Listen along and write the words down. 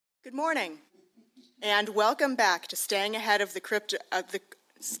Good morning, and welcome back to Staying Ahead of the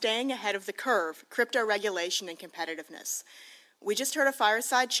Curve, Crypto Regulation and Competitiveness. We just heard a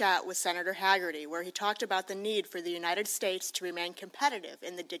fireside chat with Senator Hagerty, where he talked about the need for the United States to remain competitive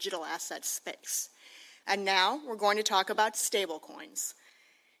in the digital asset space. And now we're going to talk about stablecoins.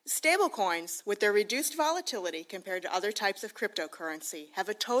 Stablecoins, with their reduced volatility compared to other types of cryptocurrency, have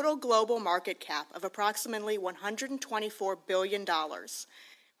a total global market cap of approximately $124 billion.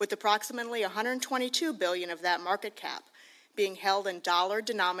 With approximately $122 billion of that market cap being held in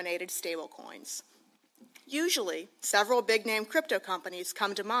dollar-denominated stablecoins. Usually, several big-name crypto companies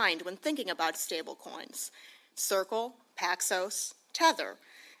come to mind when thinking about stablecoins: Circle, Paxos, Tether.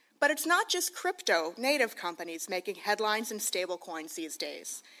 But it's not just crypto-native companies making headlines in stablecoins these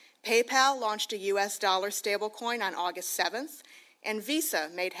days. PayPal launched a U.S. dollar stablecoin on August 7th, and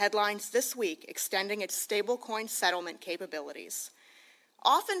Visa made headlines this week extending its stablecoin settlement capabilities.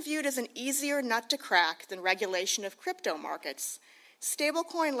 Often viewed as an easier nut to crack than regulation of crypto markets,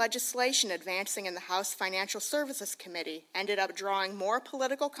 stablecoin legislation advancing in the House Financial Services Committee ended up drawing more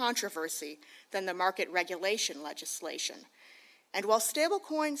political controversy than the market regulation legislation. And while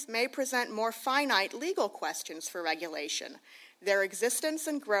stablecoins may present more finite legal questions for regulation, their existence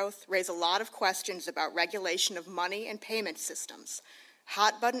and growth raise a lot of questions about regulation of money and payment systems,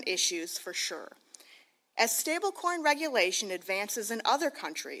 hot-button issues for sure. As stablecoin regulation advances in other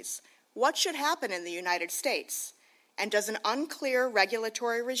countries, what should happen in the United States? And does an unclear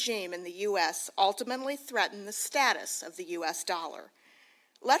regulatory regime in the U.S. ultimately threaten the status of the U.S. dollar?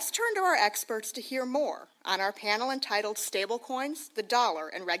 Let's turn to our experts to hear more on our panel entitled Stablecoins, the Dollar,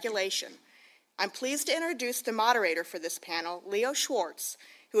 and Regulation. I'm pleased to introduce the moderator for this panel, Leo Schwartz,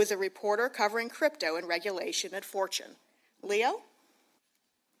 who is a reporter covering crypto and regulation at Fortune. Leo?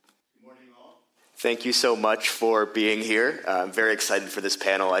 Thank you so much for being here. I'm very excited for this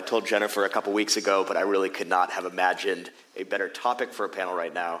panel. I told Jennifer a couple weeks ago, but I really could not have imagined a better topic for a panel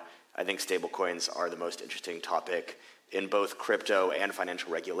right now. I think stablecoins are the most interesting topic in both crypto and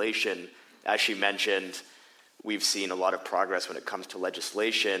financial regulation. As she mentioned, we've seen a lot of progress when it comes to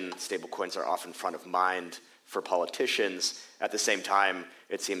legislation. Stablecoins are often front of mind for politicians. At the same time,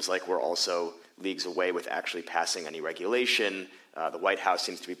 it seems like we're also leagues away with actually passing any regulation. The White House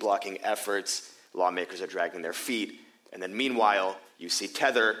seems to be blocking efforts. Lawmakers are dragging their feet. And then meanwhile, you see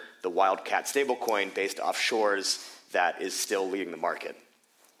Tether, the wildcat stablecoin based off shores that is still leading the market.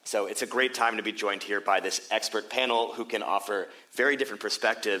 So it's a great time to be joined here by this expert panel who can offer very different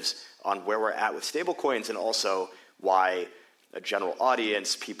perspectives on where we're at with stablecoins and also why a general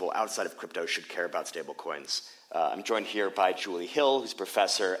audience, people outside of crypto, should care about stablecoins. I'm joined here by Julie Hill, who's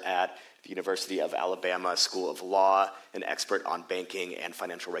professor at the University of Alabama School of Law, an expert on banking and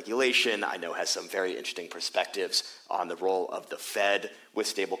financial regulation. I know has some very interesting perspectives on the role of the Fed with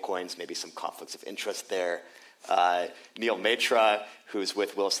stablecoins, maybe some conflicts of interest there. Neil Matra, who's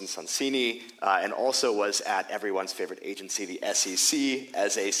with Wilson Sonsini, and also was at everyone's favorite agency, the SEC,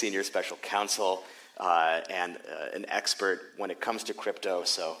 as a senior special counsel and an expert when it comes to crypto.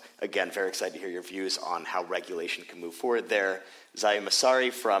 So again, very excited to hear your views on how regulation can move forward there. Zaya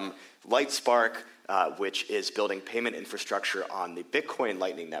Masari from Lightspark, which is building payment infrastructure on the Bitcoin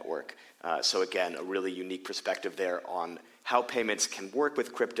Lightning Network. So again, a really unique perspective there on how payments can work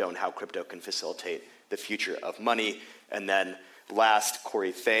with crypto and how crypto can facilitate the future of money. And then last,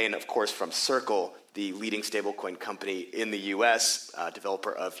 Corey Thane, of course, from Circle, the leading stablecoin company in the U.S.,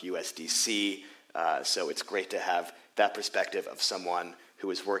 developer of USDC. So it's great to have that perspective of someone who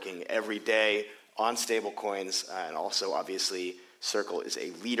is working every day on stablecoins, and also obviously Circle is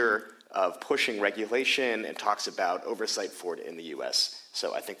a leader of pushing regulation and talks about oversight for it in the U.S.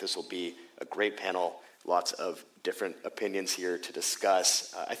 So I think this will be a great panel, lots of different opinions here to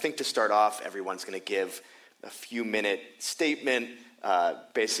discuss. I think to start off, everyone's going to give a few-minute statement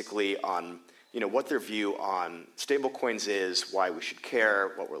basically on what their view on stablecoins is, why we should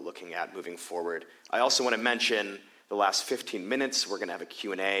care, what we're looking at moving forward. I also want to mention the last 15 minutes, we're going to have a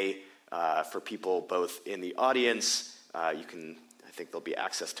Q&A for people both in the audience. I think there'll be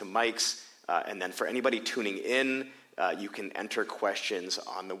access to mics. And then for anybody tuning in, you can enter questions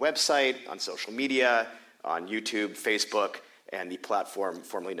on the website, on social media, on YouTube, Facebook, and the platform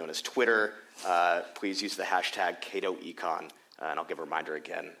formerly known as Twitter. Please use the hashtag CatoEcon, and I'll give a reminder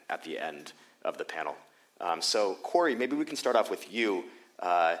again at the end of the panel. So Corey, maybe we can start off with you.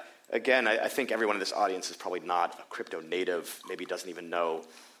 Again, I think everyone in this audience is probably not a crypto native, maybe doesn't even know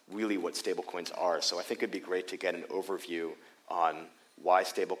really what stablecoins are. So I think it'd be great to get an overview on why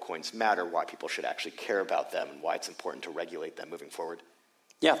stablecoins matter, why people should actually care about them, and why it's important to regulate them moving forward.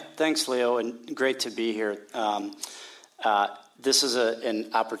 Yeah, thanks, Leo, and great to be here. This is an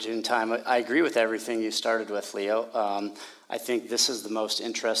opportune time. I agree with everything you started with, Leo. I think this is the most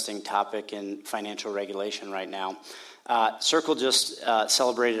interesting topic in financial regulation right now. Circle just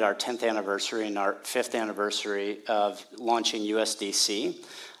celebrated our 10th anniversary and our 5th anniversary of launching USDC,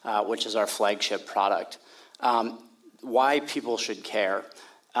 which is our flagship product. Why people should care.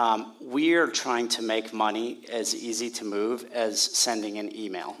 We are trying to make money as easy to move as sending an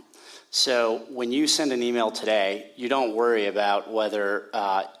email. So when you send an email today, you don't worry about whether,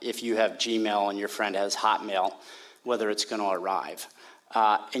 if you have Gmail and your friend has Hotmail, whether it's going to arrive.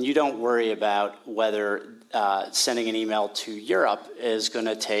 And you don't worry about whether sending an email to Europe is going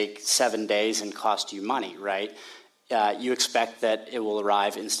to take 7 days and cost you money, right? You expect that it will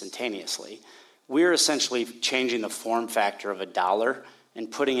arrive instantaneously. We're essentially changing the form factor of a dollar and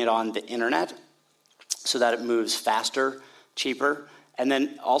putting it on the internet so that it moves faster, cheaper, and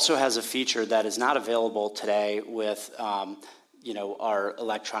then also has a feature that is not available today with our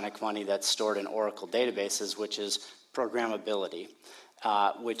electronic money that's stored in Oracle databases, which is programmability,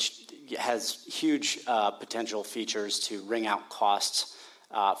 which has huge potential features to wring out costs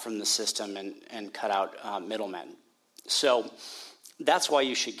from the system and cut out middlemen. So that's why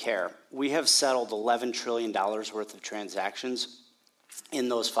you should care. We have settled $11 trillion worth of transactions in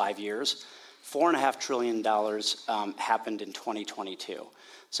those 5 years. $4.5 trillion happened in 2022.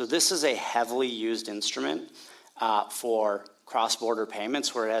 So this is a heavily used instrument for cross-border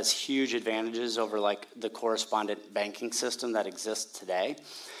payments where it has huge advantages over like the correspondent banking system that exists today.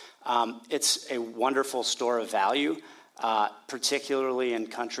 It's a wonderful store of value, particularly in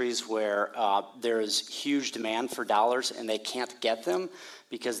countries where there is huge demand for dollars and they can't get them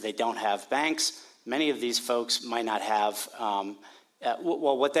because they don't have banks. Many of these folks might not have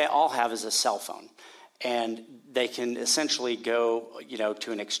what they all have is a cell phone, and they can essentially go,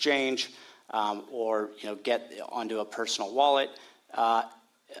 to an exchange or get onto a personal wallet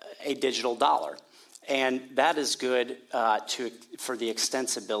a digital dollar, and that is good for the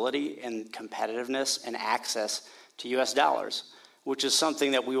extensibility and competitiveness and access to U.S. dollars, which is something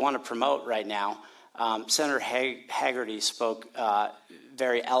that we want to promote right now. Senator Haggerty spoke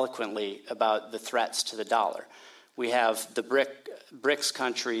very eloquently about the threats to the dollar. We have the BRICS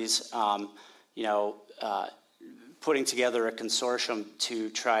countries, putting together a consortium to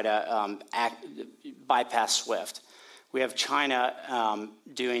try to bypass SWIFT. We have China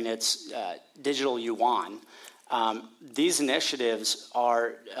doing its digital yuan. These initiatives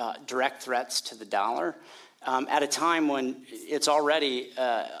are direct threats to the dollar at a time when it's already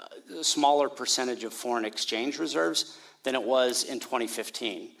a smaller percentage of foreign exchange reserves than it was in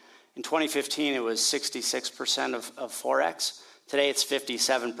 2015. In 2015, it was 66% of Forex. Today, it's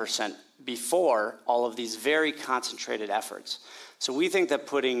 57% before all of these very concentrated efforts. So we think that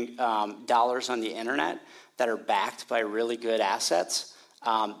putting dollars on the internet that are backed by really good assets,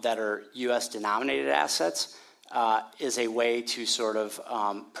 that are U.S. denominated assets, is a way to sort of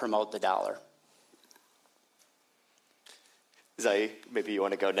promote the dollar. Zai, maybe you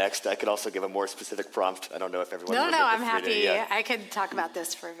want to go next. I could also give a more specific prompt. I don't know if everyone... No, I'm happy. I could talk about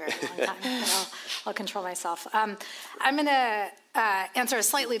this for a very long time, but I'll control myself. I'm going to answer a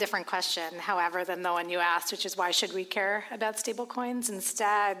slightly different question, however, than the one you asked, which is why should we care about stablecoins?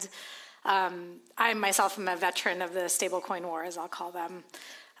 Instead, I myself am a veteran of the stablecoin wars, I'll call them.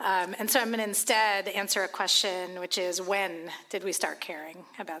 And so I'm going to instead answer a question, which is when did we start caring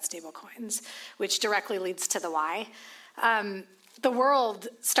about stablecoins, which directly leads to the why. The world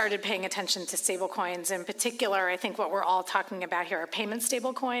started paying attention to stablecoins. In particular, I think what we're all talking about here are payment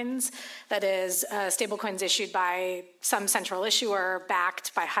stablecoins. That is, stablecoins issued by some central issuer,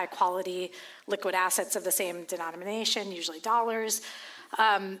 backed by high-quality liquid assets of the same denomination, usually dollars.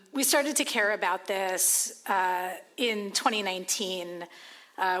 We started to care about this in 2019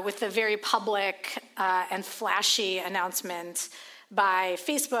 with the very public and flashy announcement by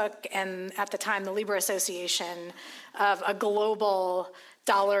Facebook and, at the time, the Libra Association of a global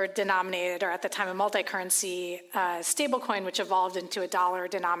dollar-denominated, or at the time a multi-currency stablecoin, which evolved into a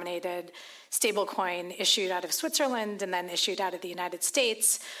dollar-denominated stablecoin issued out of Switzerland and then issued out of the United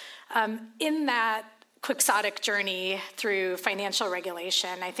States. In that quixotic journey through financial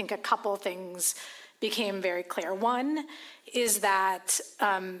regulation, I think a couple things became very clear. One is that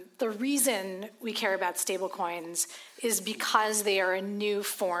the reason we care about stablecoins is because they are a new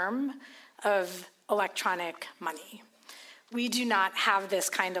form of electronic money. We do not have this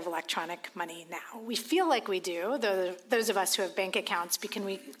kind of electronic money now. We feel like we do, those of us who have bank accounts,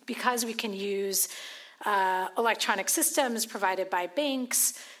 because we can use electronic systems provided by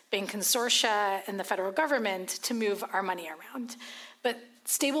banks, bank consortia, and the federal government to move our money around. But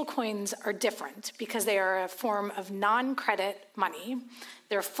stablecoins are different because they are a form of non-credit money.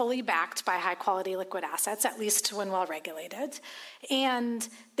 They're fully backed by high-quality liquid assets, at least when well-regulated, and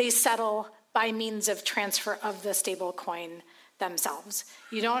they settle by means of transfer of the stablecoin themselves.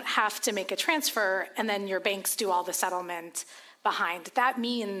 You don't have to make a transfer and then your banks do all the settlement behind. That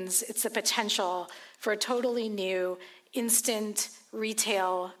means it's the potential for a totally new instant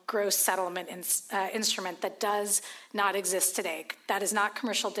retail gross settlement instrument that does not exist today. That is not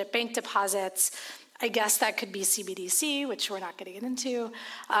commercial bank deposits. I guess that could be CBDC, which we're not going to get into.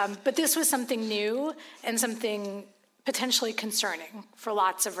 But this was something new and something potentially concerning for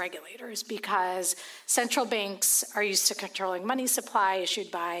lots of regulators because central banks are used to controlling money supply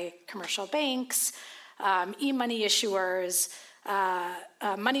issued by commercial banks, e-money issuers,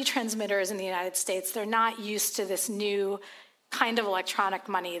 money transmitters in the United States. They're not used to this new kind of electronic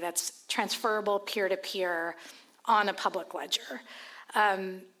money that's transferable peer-to-peer on a public ledger.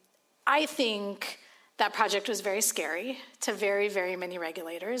 I think that project was very scary to very, very many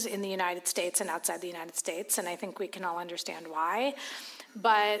regulators in the United States and outside the United States, and I think we can all understand why.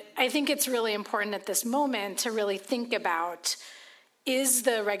 But I think it's really important at this moment to really think about, is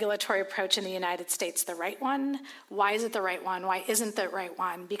the regulatory approach in the United States the right one? Why is it the right one? Why isn't the right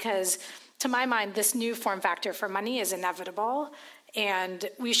one? Because to my mind, this new form factor for money is inevitable, and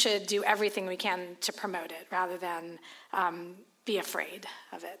we should do everything we can to promote it rather than be afraid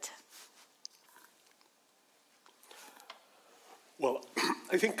of it. Well,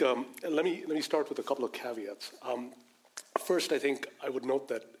 I think let me start with a couple of caveats. First, I think I would note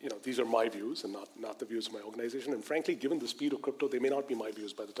that these are my views and not the views of my organization. And frankly, given the speed of crypto, they may not be my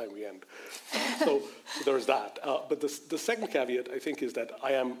views by the time we end. So there's that. But the second caveat, I think, is that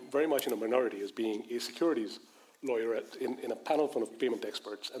I am very much in a minority as being a securities lawyer in a panel full of payment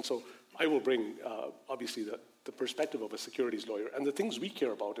experts. And so I will bring, obviously, the perspective of a securities lawyer. And the things we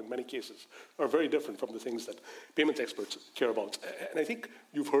care about in many cases are very different from the things that payments experts care about. And I think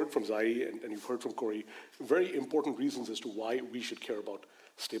you've heard from Zai and you've heard from Corey very important reasons as to why we should care about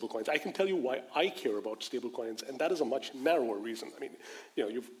stablecoins. I can tell you why I care about stablecoins, and that is a much narrower reason. I mean,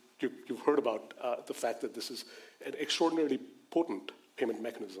 you've heard about the fact that this is an extraordinarily potent payment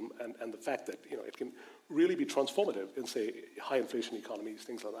mechanism and the fact that it can really be transformative in, say, high inflation economies,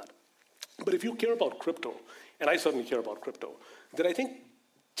 things like that. But if you care about crypto, and I certainly care about crypto, then I think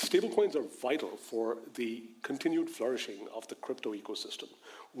stablecoins are vital for the continued flourishing of the crypto ecosystem.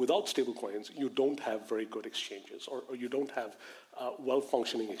 Without stablecoins, you don't have very good exchanges, or you don't have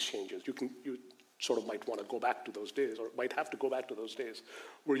well-functioning exchanges. You sort of might want to go back to those days, or might have to go back to those days,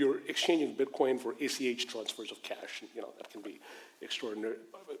 where you're exchanging Bitcoin for ACH transfers of cash. And, that can be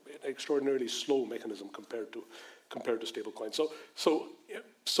extraordinarily slow mechanism compared to stablecoins.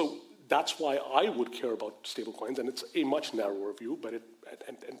 So that's why I would care about stablecoins, and it's a much narrower view, but it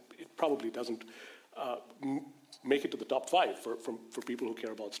probably doesn't make it to the top 5 for people who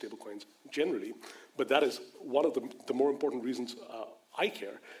care about stablecoins generally. But that is one of the more important reasons I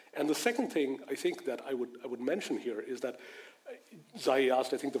care. And the second thing I think that I would mention here is that Zai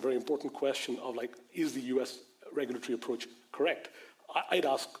asked, I think, the very important question of, is the U.S. regulatory approach correct? I'd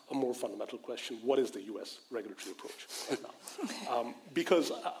ask a more fundamental question: what is the U.S. regulatory approach right now?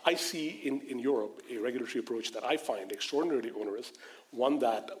 Because I see in Europe a regulatory approach that I find extraordinarily onerous, one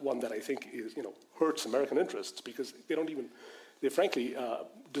that I think is hurts American interests because they frankly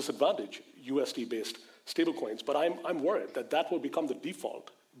disadvantage USD-based stablecoins. But I'm worried that will become the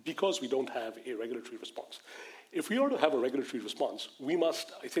default because we don't have a regulatory response. If we are to have a regulatory response, we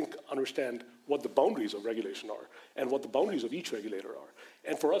must, I think, understand what the boundaries of regulation are and what the boundaries of each regulator are.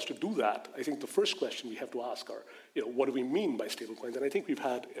 And for us to do that, I think the first question we have to ask are, what do we mean by stablecoins? And I think we've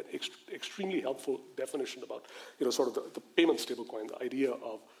had an extremely helpful definition about, sort of the payment stablecoin, the idea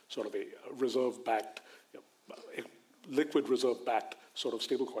of sort of a reserve-backed, a liquid reserve-backed sort of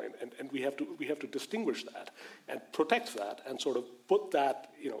stablecoin, and we have to distinguish that and protect that and sort of put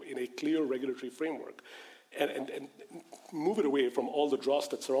that, in a clear regulatory framework. And move it away from all the dross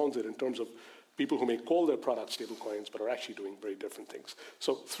that surrounds it in terms of people who may call their products stablecoins but are actually doing very different things.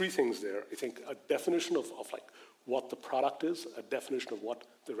 So 3 things there. I think a definition of what the product is, a definition of what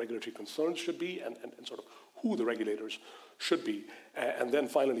the regulatory concerns should be, and sort of who the regulators should be. And then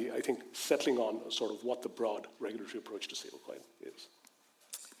finally, I think settling on sort of what the broad regulatory approach to stablecoin is.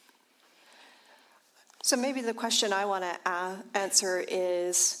 So maybe the question I want to answer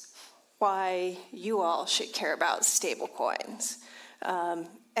is why you all should care about stablecoins.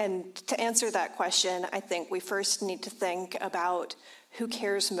 And to answer that question, I think we first need to think about who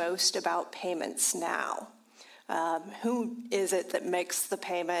cares most about payments now. Who is it that makes the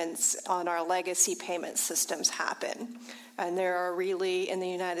payments on our legacy payment systems happen? And there are really, in the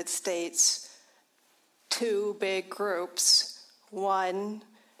United States, two big groups. One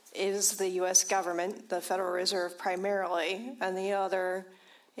is the U.S. government, the Federal Reserve primarily, and the other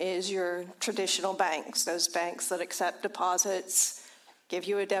is your traditional banks, those banks that accept deposits, give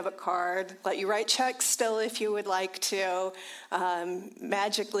you a debit card, let you write checks still if you would like to,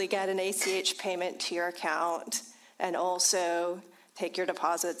 magically get an ACH payment to your account, and also take your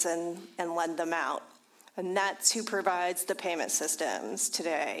deposits and lend them out. And that's who provides the payment systems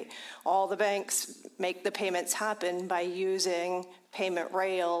today. All the banks make the payments happen by using payment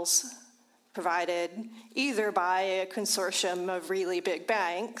rails provided either by a consortium of really big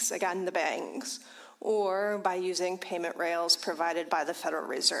banks, again, the banks, or by using payment rails provided by the Federal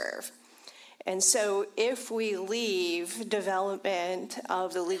Reserve. And so if we leave development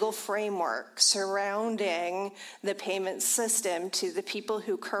of the legal framework surrounding the payment system to the people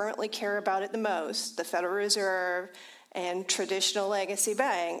who currently care about it the most, the Federal Reserve and traditional legacy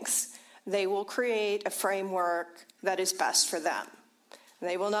banks, they will create a framework that is best for them.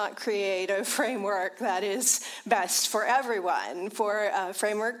 They will not create a framework that is best for everyone. For a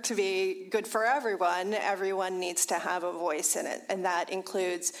framework to be good for everyone, everyone needs to have a voice in it. And that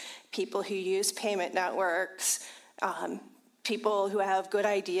includes people who use payment networks, people who have good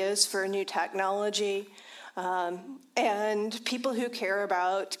ideas for new technology, and people who care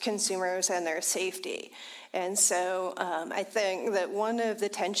about consumers and their safety. And so I think that one of the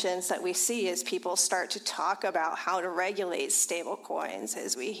tensions that we see as people start to talk about how to regulate stablecoins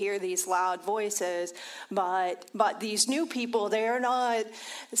is we hear these loud voices, but these new people, they're not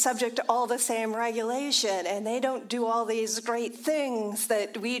subject to all the same regulation, and they don't do all these great things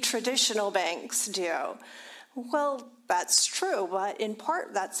that we traditional banks do. Well, that's true, but in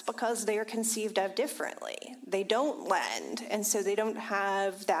part that's because they are conceived of differently. They don't lend, and so they don't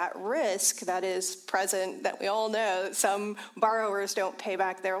have that risk that is present that we all know that some borrowers don't pay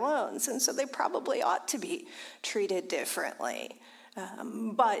back their loans, and so they probably ought to be treated differently.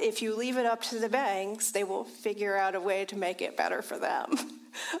 But if you leave it up to the banks, they will figure out a way to make it better for them.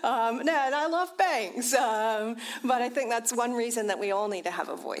 And I love banks, but I think that's one reason that we all need to have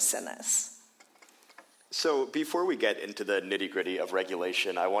a voice in this. So before we get into the nitty-gritty of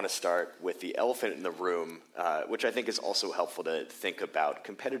regulation, I want to start with the elephant in the room, which I think is also helpful to think about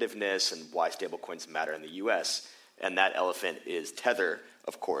competitiveness and why stablecoins matter in the U.S. And that elephant is Tether,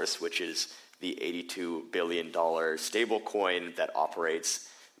 of course, which is the $82 billion stablecoin that operates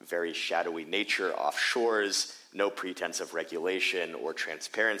very shadowy nature offshores, no pretense of regulation or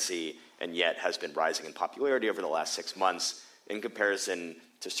transparency, and yet has been rising in popularity over the last 6 months in comparison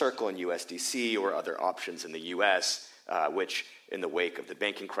to Circle and USDC or other options in the U.S., which in the wake of the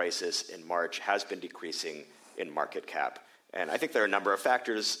banking crisis in March has been decreasing in market cap. And I think there are a number of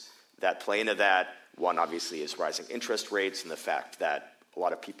factors that play into that. One, obviously, is rising interest rates and the fact that a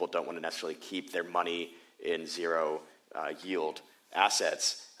lot of people don't want to necessarily keep their money in zero yield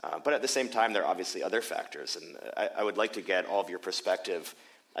assets. But at the same time, there are obviously other factors. And I would like to get all of your perspective,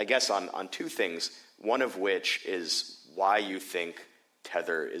 I guess, on two things, one of which is why you think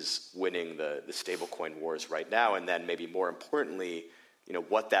Tether is winning the stablecoin wars right now, and then maybe more importantly,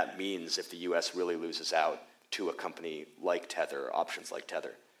 what that means if the U.S. really loses out to a company like Tether, options like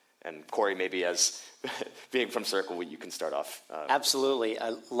Tether. And Corey, maybe as being from Circle, you can start off. Absolutely.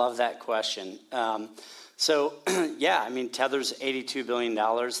 I love that question. Tether's $82 billion.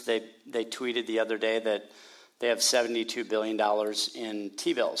 They tweeted the other day that they have $72 billion in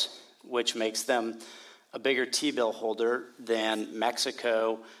T-bills, which makes them a bigger T-bill holder than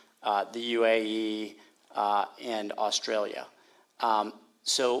Mexico, the UAE, and Australia.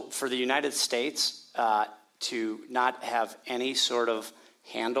 So for the United States to not have any sort of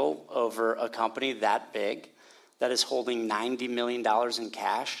handle over a company that big that is holding $90 million in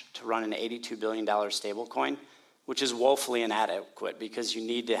cash to run an $82 billion stablecoin, which is woefully inadequate because you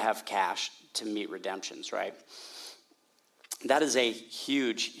need to have cash to meet redemptions, right? That is a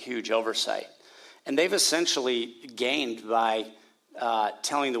huge, huge oversight. And they've essentially gained by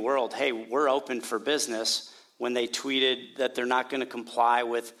telling the world, hey, we're open for business, when they tweeted that they're not going to comply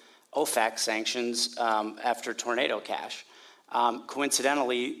with OFAC sanctions after Tornado Cash.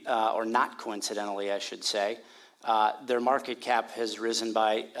 Coincidentally, or not coincidentally, I should say, their market cap has risen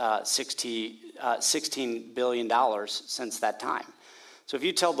by $16 billion since that time. So if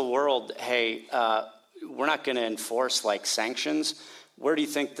you tell the world, hey, we're not going to enforce like sanctions, where do you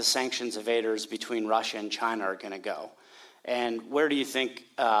think the sanctions evaders between Russia and China are going to go? And where do you think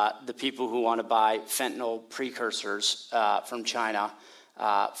the people who want to buy fentanyl precursors from China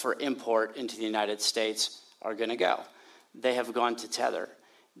for import into the United States are going to go. They have gone to Tether.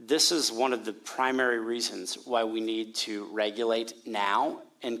 This is one of the primary reasons why we need to regulate now,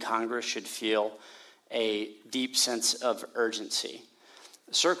 and Congress should feel a deep sense of urgency.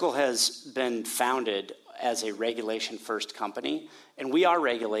 Circle has been founded as a regulation-first company, and we are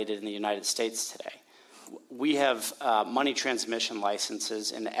regulated in the United States today. We have money transmission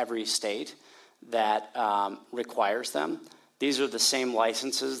licenses in every state that requires them. These are the same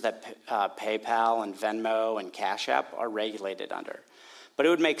licenses that PayPal and Venmo and Cash App are regulated under. But it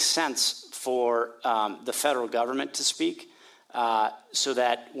would make sense for the federal government to speak so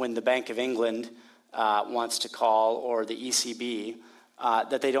that when the Bank of England wants to call, or the ECB,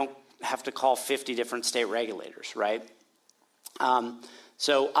 that they don't have to call 50 different state regulators, right?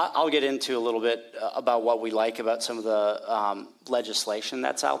 So I'll get into a little bit about what we like about some of the legislation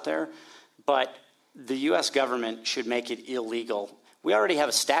that's out there. But the U.S. government should make it illegal. We already have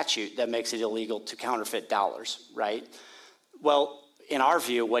a statute that makes it illegal to counterfeit dollars, right? Well, in our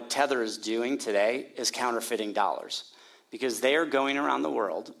view, what Tether is doing today is counterfeiting dollars, because they are going around the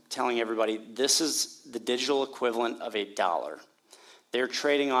world telling everybody this is the digital equivalent of a dollar. They're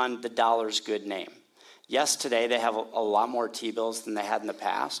trading on the dollar's good name. Yes, today they have a lot more T-bills than they had in the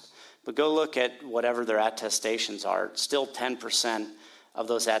past, but go look at whatever their attestations are. Still 10% of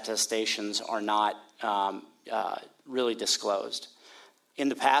those attestations are not really disclosed. In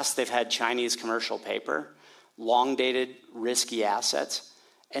the past, they've had Chinese commercial paper, long-dated, risky assets,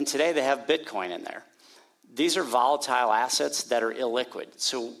 and today they have Bitcoin in there. These are volatile assets that are illiquid.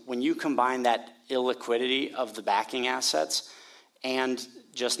 So when you combine that illiquidity of the backing assets and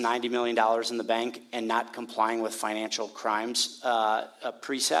just $90 million in the bank and not complying with financial crimes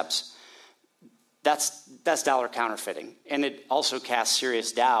precepts, that's dollar counterfeiting. And it also casts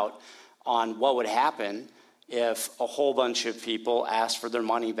serious doubt on what would happen if a whole bunch of people asked for their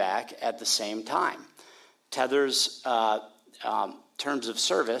money back at the same time. Tether's terms of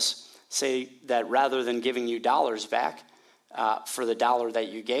service say that rather than giving you dollars back for the dollar that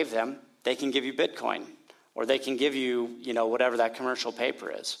you gave them, they can give you Bitcoin, or they can give you, whatever that commercial paper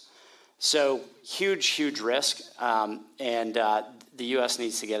is. So huge risk, and the U.S.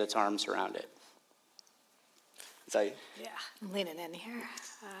 needs to get its arms around it. Yeah, I'm leaning in here.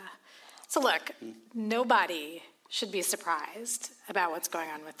 So look, nobody should be surprised about what's going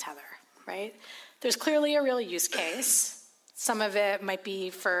on with Tether, right? There's clearly a real use case. Some of it might be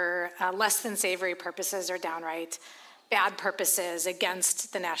for less than savory purposes or downright bad purposes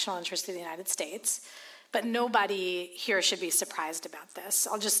against the national interest of the United States. But nobody here should be surprised about this.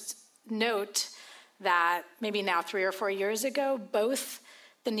 I'll just note that maybe now 3 or 4 years ago, both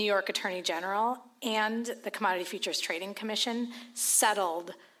the New York Attorney General and the Commodity Futures Trading Commission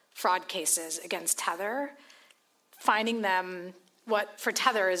settled fraud cases against Tether, finding them what for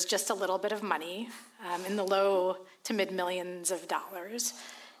Tether is just a little bit of money in the low to mid millions of dollars,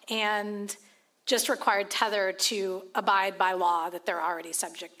 and just required Tether to abide by law that they're already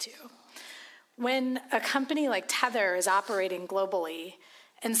subject to. When a company like Tether is operating globally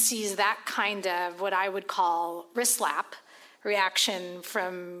and sees that kind of what I would call wrist slap reaction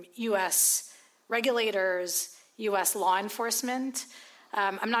from U.S. regulators, U.S. law enforcement,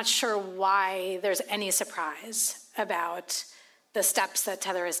 I'm not sure why there's any surprise about the steps that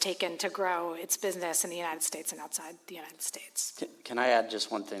Tether has taken to grow its business in the United States and outside the United States. Can I add just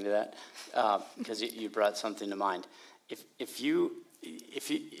one thing to that? Because you brought something to mind.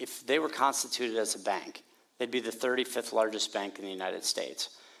 If they were constituted as a bank, they'd be the 35th largest bank in the United States.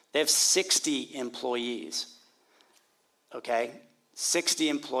 They have 60 employees, okay? 60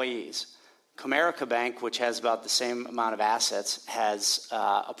 employees. Comerica Bank, which has about the same amount of assets, has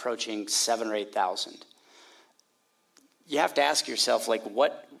approaching 7,000 or 8,000. You have to ask yourself,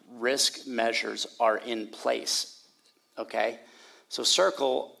 what risk measures are in place, okay? So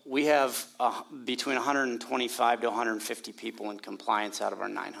Circle, we have between 125 to 150 people in compliance out of our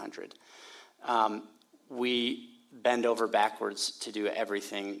 900. We bend over backwards to do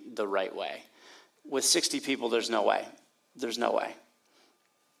everything the right way. With 60 people, there's no way. There's no way.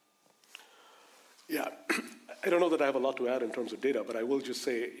 Yeah, I don't know that I have a lot to add in terms of data, but I will just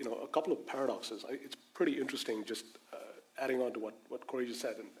say, a couple of paradoxes. It's pretty interesting just adding on to what Corey just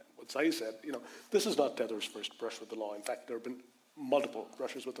said and what Zai said. This is not Tether's first brush with the law. In fact, there have been multiple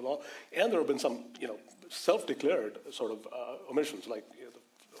brushes with the law, and there have been some, self-declared sort of omissions, like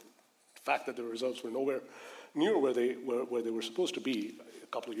the fact that the results were nowhere near where they were supposed to be a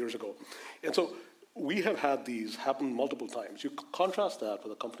couple of years ago. And so we have had these happen multiple times. You contrast that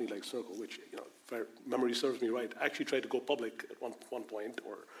with a company like Circle, which, if memory serves me right, actually tried to go public at one point,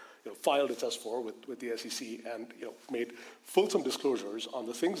 or filed its S4 with the SEC and made fulsome disclosures on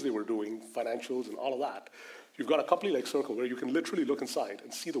the things they were doing, financials and all of that. You've got a company like Circle where you can literally look inside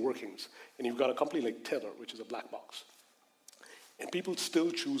and see the workings, and you've got a company like Tether, which is a black box. And people still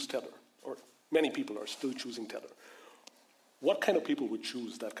choose Tether, or many people are still choosing Tether. What kind of people would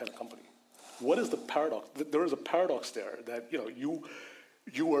choose that kind of company? What is the paradox? There is a paradox there that you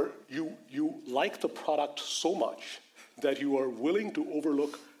like the product so much that you are willing to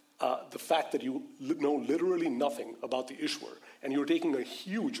overlook the fact that you know literally nothing about the issuer, and you're taking a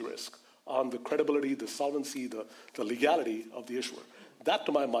huge risk on the credibility, the solvency, the legality of the issuer. That,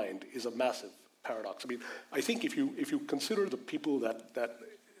 to my mind, is a massive paradox. I mean, I think if you consider the people that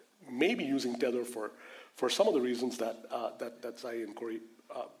may be using Tether for some of the reasons that Zai and Corey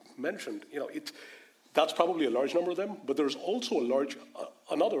mentioned, that's probably a large number of them, but there's also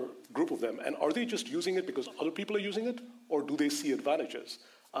another group of them. And are they just using it because other people are using it, or do they see advantages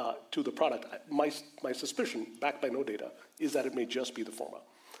to the product? My suspicion, backed by no data, is that it may just be the former.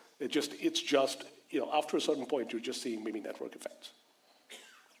 It's just after a certain point, you're just seeing maybe network effects.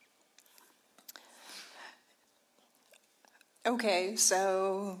 Okay,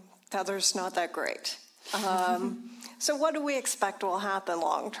 so Tether's not that great. So what do we expect will happen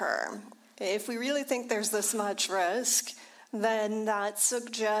long term? If we really think there's this much risk, then that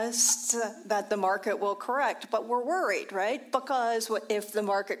suggests that the market will correct. But we're worried, right? Because if the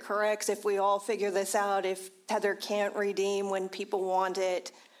market corrects, if we all figure this out, if Tether can't redeem when people want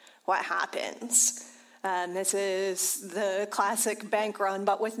it, what happens? This is the classic bank run,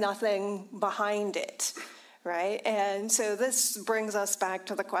 but with nothing behind it, right? And so this brings us back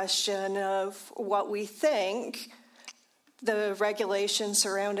to the question of what we think the regulation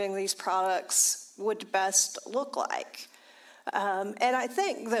surrounding these products would best look like. And I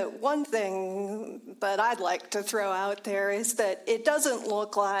think that one thing that I'd like to throw out there is that it doesn't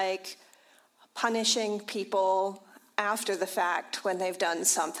look like punishing people after the fact when they've done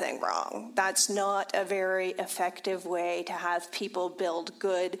something wrong. That's not a very effective way to have people build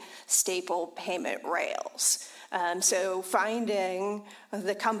good, stable payment rails. So finding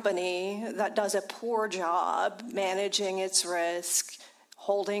the company that does a poor job managing its risk,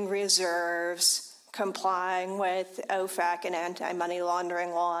 holding reserves, complying with OFAC and anti-money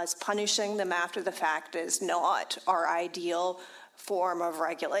laundering laws, punishing them after the fact is not our ideal form of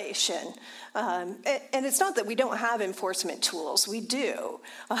regulation. And it's not that we don't have enforcement tools. We do.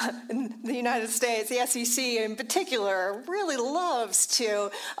 In the United States, the SEC in particular really loves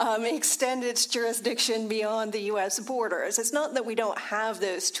to extend its jurisdiction beyond the U.S. borders. It's not that we don't have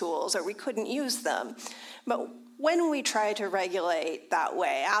those tools or we couldn't use them. But when we try to regulate that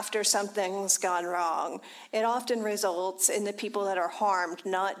way, after something's gone wrong, it often results in the people that are harmed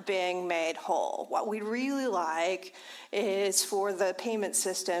not being made whole. What we'd really like is for the payment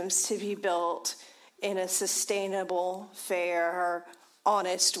systems to be built in a sustainable, fair,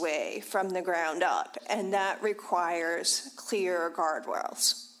 honest way from the ground up, and that requires clear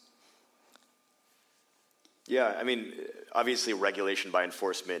guardrails. Yeah, I mean, obviously regulation by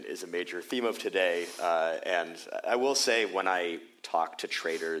enforcement is a major theme of today, and I will say when I talk to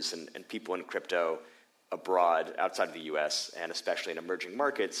traders and people in crypto abroad, outside of the US, and especially in emerging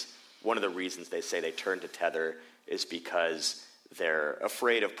markets, one of the reasons they say they turn to Tether is because they're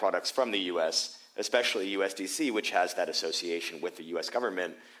afraid of products from the US, especially USDC, which has that association with the US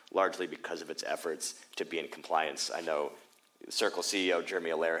government, largely because of its efforts to be in compliance. I know Circle CEO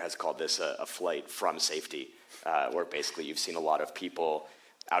Jeremy Allaire has called this a flight from safety, where basically you've seen a lot of people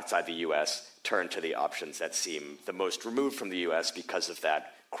outside the U.S. turn to the options that seem the most removed from the U.S. because of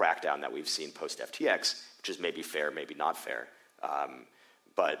that crackdown that we've seen post-FTX, which is maybe fair, maybe not fair.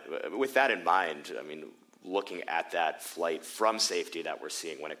 But with that in mind, I mean, looking at that flight from safety that we're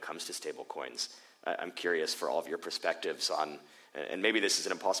seeing when it comes to stablecoins, I'm curious for all of your perspectives on, and maybe this is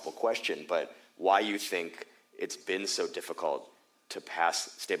an impossible question, but why you think it's been so difficult to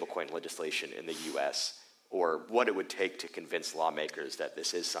pass stablecoin legislation in the U.S., or what it would take to convince lawmakers that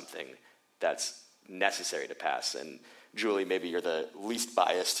this is something that's necessary to pass. And Julie, maybe you're the least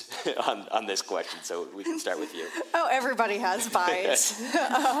biased on this question, so we can start with you. Oh, everybody has bias.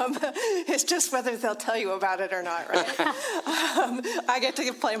 It's just whether they'll tell you about it or not, right? I get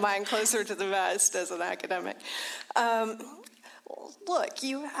to play mine closer to the vest as an academic. Look,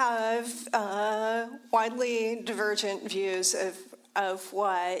 you have widely divergent views of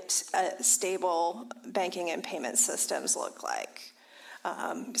what stable banking and payment systems look like.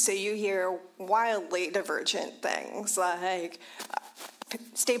 So you hear wildly divergent things like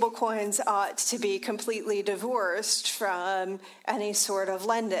stablecoins ought to be completely divorced from any sort of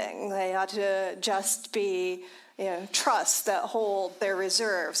lending. They ought to just be trusts that hold their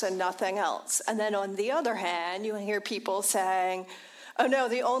reserves and nothing else. And then on the other hand, you hear people saying, oh no,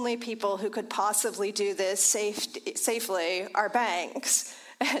 the only people who could possibly do this safely are banks.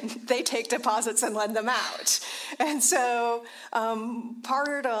 And they take deposits and lend them out. And so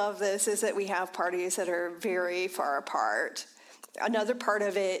part of this is that we have parties that are very far apart. Another part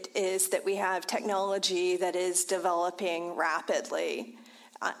of it is that we have technology that is developing rapidly.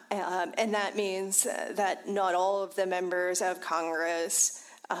 And that means that not all of the members of Congress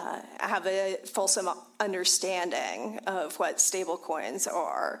have a fulsome understanding of what stablecoins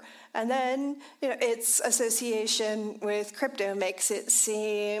are. And then, its association with crypto makes it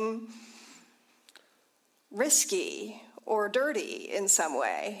seem risky or dirty in some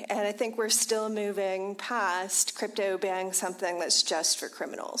way. And I think we're still moving past crypto being something that's just for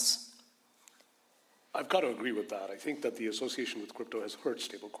criminals. I've got to agree with that. I think that the association with crypto has hurt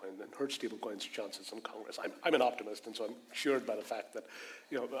stablecoin and hurt stablecoin's chances in Congress. I'm an optimist, and so I'm cheered by the fact that,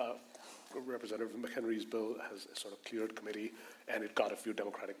 Representative McHenry's bill has sort of cleared committee, and it got a few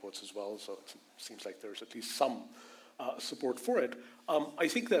Democratic votes as well. So it seems like there's at least some support for it. I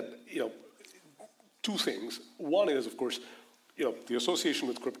think that two things. One is, of course, the association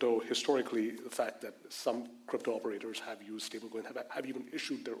with crypto, historically, the fact that some crypto operators have used stablecoin, have even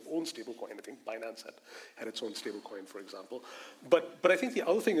issued their own stablecoin. I think Binance had its own stablecoin, for example. But I think the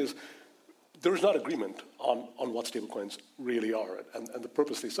other thing is there is not agreement on what stablecoins really are and the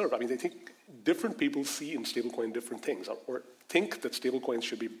purpose they serve. I mean, I think different people see in stablecoin different things or think that stablecoins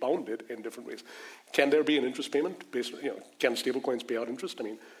should be bounded in different ways. Can there be an interest payment based on, can stablecoins pay out interest? I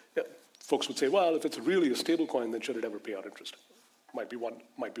mean, folks would say, well, if it's really a stablecoin, then should it ever pay out interest? Might be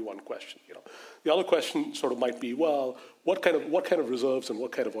one question. The other question sort of might be, well, what kind of reserves and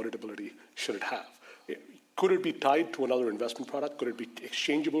what kind of auditability should it have? Could it be tied to another investment product? Could it be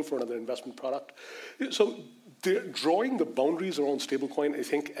exchangeable for another investment product? So drawing the boundaries around stablecoin, I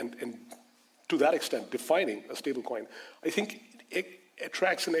think, and to that extent, defining a stablecoin, I think it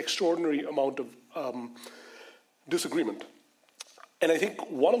attracts an extraordinary amount of disagreement. And I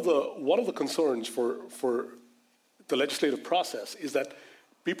think one of the concerns for the legislative process is that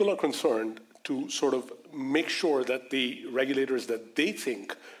people are concerned to sort of make sure that the regulators that they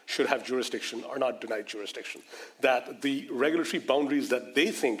think should have jurisdiction are not denied jurisdiction, that the regulatory boundaries that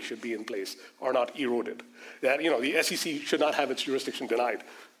they think should be in place are not eroded, that the SEC should not have its jurisdiction denied.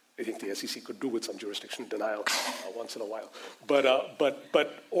 I think the SEC could do with some jurisdiction denial once in a while,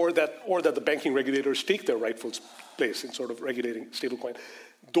 or that the banking regulators take their rightful place in sort of regulating stablecoin.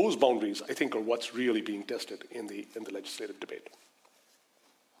 Those boundaries, I think, are what's really being tested in the legislative debate.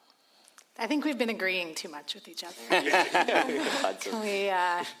 I think we've been agreeing too much with each other. Can we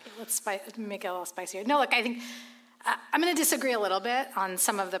let's make it a little spicier? No, look, I think I'm going to disagree a little bit on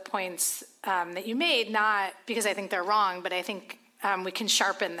some of the points that you made, not because I think they're wrong, but I think we can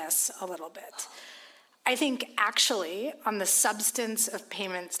sharpen this a little bit. I think actually on the substance of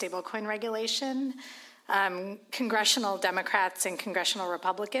payment stablecoin regulation, congressional Democrats and congressional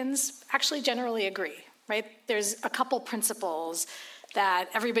Republicans actually generally agree, right? There's a couple principles that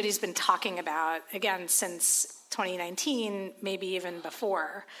everybody's been talking about, again, since 2019, maybe even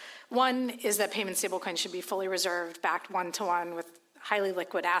before. One is that payment stablecoins should be fully reserved, backed one-to-one with highly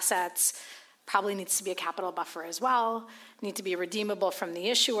liquid assets. Probably needs to be a capital buffer as well, need to be redeemable from the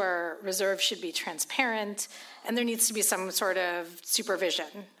issuer, reserves should be transparent, and there needs to be some sort of supervision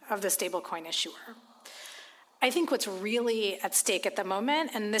of the stablecoin issuer. I think what's really at stake at the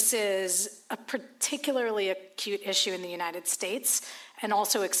moment, and this is a particularly acute issue in the United States, and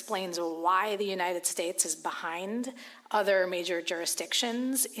also explains why the United States is behind other major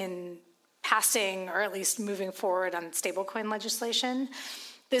jurisdictions in passing or at least moving forward on stablecoin legislation.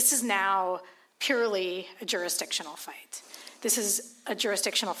 This is now purely a jurisdictional fight. This is a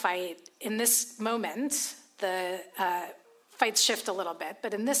jurisdictional fight. In this moment, the fights shift a little bit,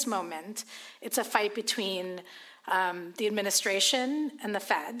 but in this moment, it's a fight between the administration and the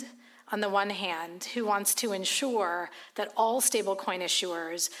Fed, on the one hand, who wants to ensure that all stablecoin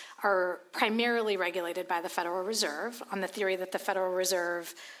issuers are primarily regulated by the Federal Reserve, on the theory that the Federal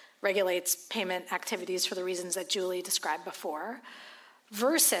Reserve regulates payment activities for the reasons that Julie described before,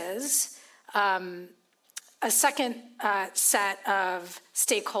 versus a second set of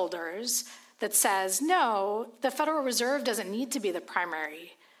stakeholders that says, no, the Federal Reserve doesn't need to be the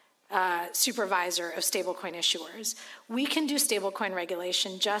primary supervisor of stablecoin issuers. We can do stablecoin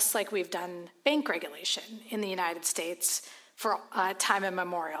regulation just like we've done bank regulation in the United States for time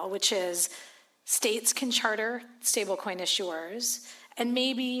immemorial, which is states can charter stablecoin issuers, and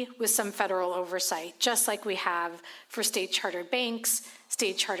maybe with some federal oversight, just like we have for state chartered banks,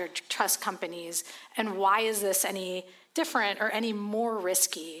 state-chartered trust companies, and why is this any different or any more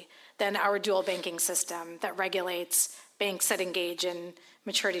risky than our dual banking system that regulates banks that engage in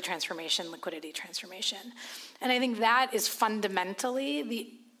maturity transformation, liquidity transformation? And I think that is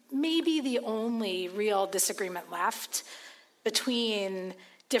fundamentally maybe the only real disagreement left between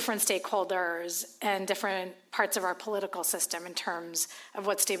different stakeholders and different parts of our political system in terms of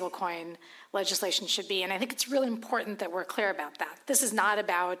what stablecoin legislation should be. And I think it's really important that we're clear about that. This is not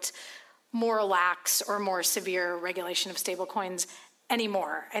about more lax or more severe regulation of stablecoins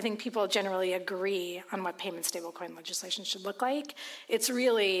anymore. I think people generally agree on what payment stablecoin legislation should look like. It's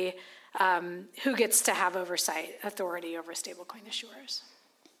really who gets to have oversight authority over stablecoin issuers.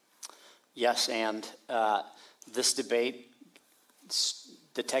 Yes, and this debate,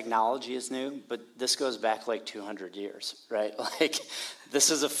 the technology is new, but this goes back like 200 years, right? Like, this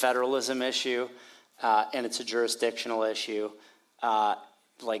is a federalism issue, and it's a jurisdictional issue.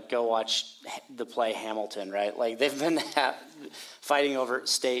 Like, go watch the play Hamilton, right? Like, they've been fighting over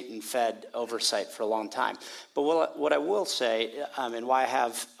state and Fed oversight for a long time. But what I will say, and why I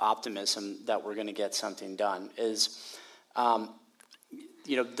have optimism that we're going to get something done is,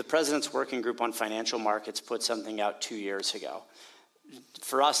 the President's Working Group on Financial Markets put something out 2 years ago.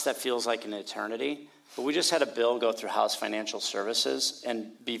 For us, that feels like an eternity. But we just had a bill go through House Financial Services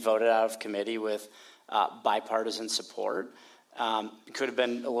and be voted out of committee with bipartisan support. It could have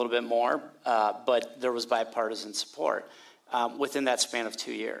been a little bit more, but there was bipartisan support within that span of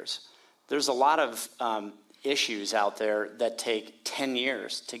 2 years. There's a lot of issues out there that take 10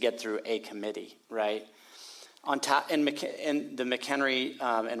 years to get through a committee, right? On top, and the McHenry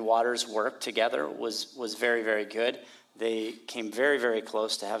and Waters work together was very, very good. They came very, very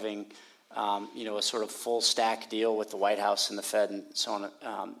close to having, a sort of full stack deal with the White House and the Fed and so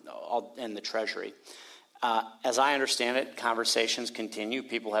on, and the Treasury. As I understand it, conversations continue.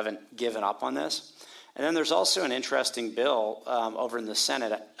 People haven't given up on this. And then there's also an interesting bill over in the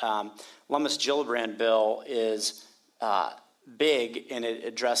Senate. Lummis-Gillibrand bill is big, and it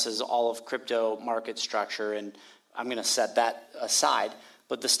addresses all of crypto market structure, and I'm going to set that aside.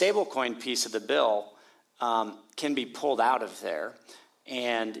 But the stablecoin piece of the bill can be pulled out of there,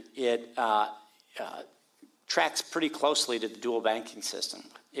 and it tracks pretty closely to the dual banking system.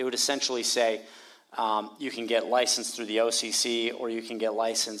 It would essentially say you can get licensed through the OCC or you can get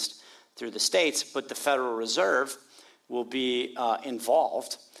licensed through the states, but the Federal Reserve will be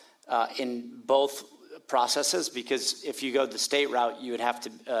involved in both processes, because if you go the state route, you would have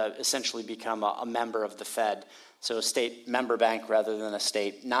to essentially become a member of the Fed, so a state member bank rather than a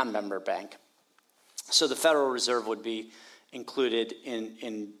state non-member bank. So the Federal Reserve would be included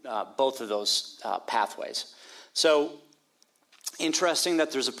in both of those pathways. So interesting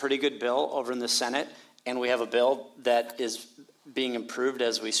that there's a pretty good bill over in the Senate, and we have a bill that is being improved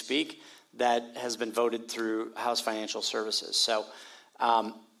as we speak that has been voted through House Financial Services. So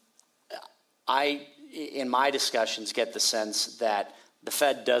I, in my discussions, get the sense that the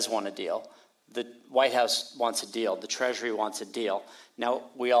Fed does want a deal. The White House wants a deal. The Treasury wants a deal. Now,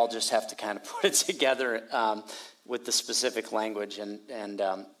 we all just have to kind of put it together with the specific language, and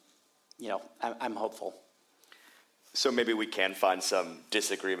I'm hopeful. So maybe we can find some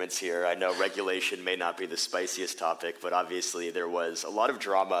disagreements here. I know regulation may not be the spiciest topic, but obviously there was a lot of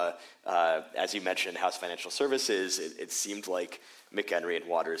drama. As you mentioned, House Financial Services, it seemed like McHenry and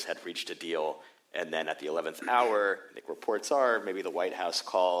Waters had reached a deal, and then at the 11th hour, I think reports are, maybe the White House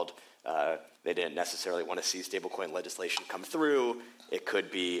called. They didn't necessarily want to see stablecoin legislation come through. It could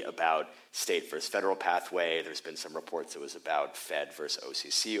be about state versus federal pathway. There's been some reports it was about Fed versus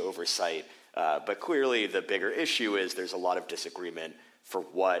OCC oversight. But clearly the bigger issue is there's a lot of disagreement for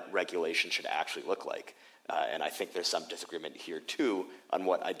what regulation should actually look like. And I think there's some disagreement here, too, on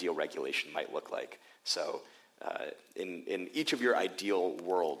what ideal regulation might look like. So in each of your ideal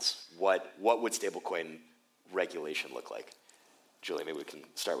worlds, what would stablecoin regulation look like? Julie, maybe we can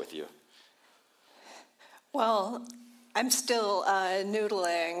start with you. Well, I'm still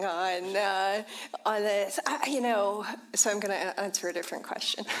noodling on this, so I'm going to answer a different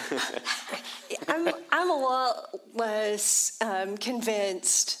question. I'm a lot less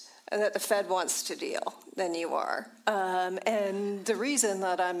convinced that the Fed wants to deal than you are. And the reason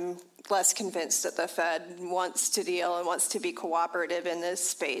that I'm less convinced that the Fed wants to deal and wants to be cooperative in this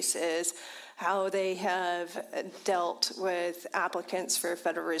space is how they have dealt with applicants for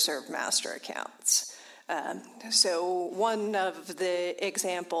Federal Reserve master accounts. So one of the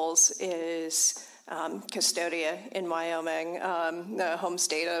examples is Custodia in Wyoming, the home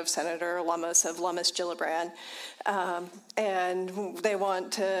state of Senator Lummis of Lummis-Gillibrand. And they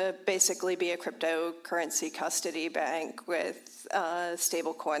want to basically be a cryptocurrency custody bank with a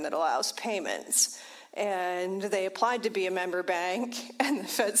stablecoin that allows payments. And they applied to be a member bank, and the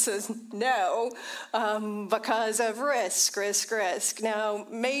Fed says no because of risk. Now,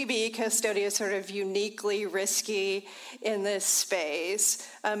 maybe Custodia is sort of uniquely risky in this space,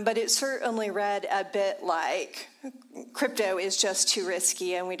 but it certainly read a bit like crypto is just too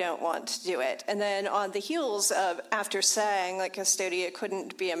risky and we don't want to do it. And then on the heels of, after saying that Custodia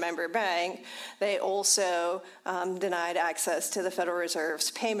couldn't be a member bank, they also denied access to the Federal Reserve's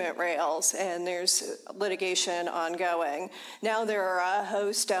payment rails, and there's litigation ongoing. Now there are a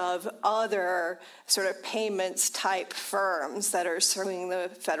host of other sort of payments type firms that are suing the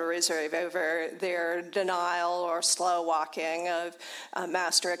Federal Reserve over their denial or slow walking of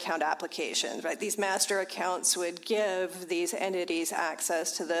master account applications, right? These master accounts would give these entities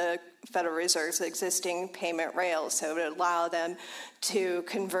access to the Federal Reserve's existing payment rails, so it would allow them to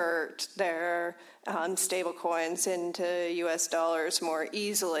convert their stable coins into U.S. dollars more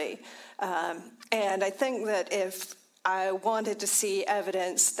easily. And I think that if I wanted to see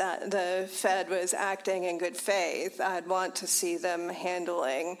evidence that the Fed was acting in good faith, I'd want to see them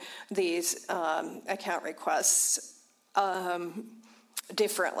handling these account requests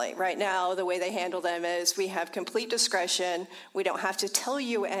differently. Right now, the way they handle them is we have complete discretion. We don't have to tell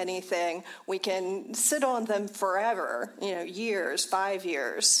you anything. We can sit on them forever, years, 5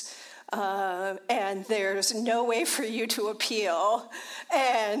 years. And there's no way for you to appeal.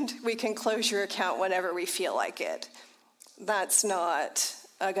 And we can close your account whenever we feel like it. That's not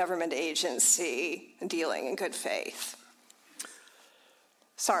a government agency dealing in good faith.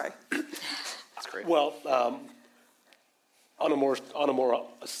 Sorry. That's great. Well, on a more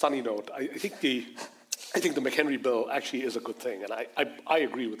sunny note, I think the McHenry bill actually is a good thing, and I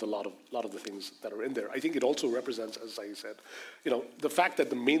agree with a lot of the things that are in there. I think it also represents, as I said, the fact that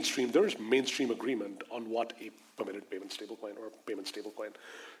there is mainstream agreement on what a permitted payment stablecoin or payment stablecoin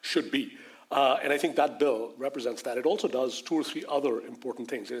should be. And I think that bill represents that. It also does 2 or 3 other important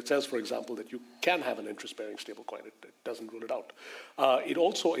things. It says, for example, that you can have an interest-bearing stablecoin. It doesn't rule it out. It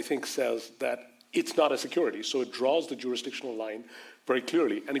also, I think, says that it's not a security, so it draws the jurisdictional line very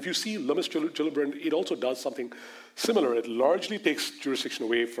clearly. And if you see Lummis-Gillibrand, it also does something similar. It largely takes jurisdiction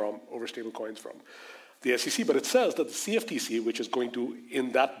away over stablecoins from the SEC, but it says that the CFTC, which is going to,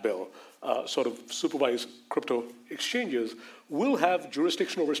 in that bill, sort of supervise crypto exchanges, will have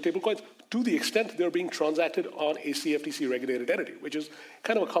jurisdiction over stablecoins to the extent they're being transacted on a CFTC-regulated entity, which is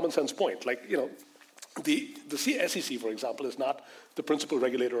kind of a common sense point. The SEC, for example, is not the principal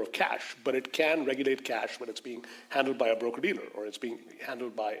regulator of cash, but it can regulate cash when it's being handled by a broker-dealer or it's being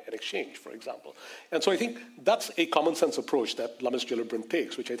handled by an exchange, for example. And so I think that's a common sense approach that Lummis-Gillibrand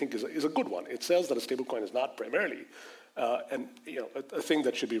takes, which I think is a good one. It says that a stablecoin is not primarily a thing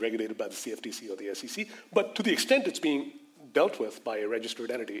that should be regulated by the CFTC or the SEC, but to the extent it's being dealt with by a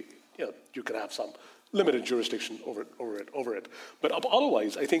registered entity, you can have some limited jurisdiction over it. But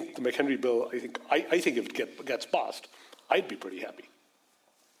otherwise, I think the McHenry bill, I think if it gets passed, I'd be pretty happy.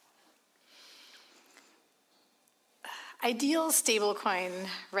 Ideal stablecoin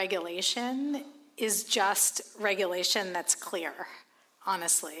regulation is just regulation that's clear,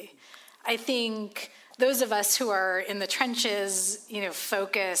 honestly. I think those of us who are in the trenches,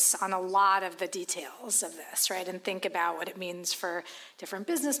 focus on a lot of the details of this, right, and think about what it means for different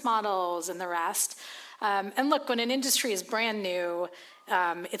business models and the rest. And look, when an industry is brand new,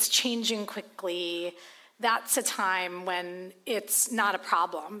 it's changing quickly. That's a time when it's not a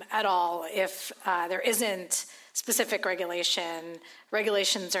problem at all if there isn't specific regulation.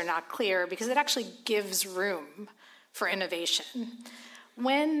 Regulations are not clear because it actually gives room for innovation.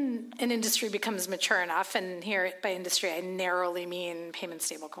 When an industry becomes mature enough, and here by industry I narrowly mean payment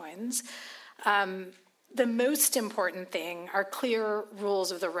stablecoins, the most important thing are clear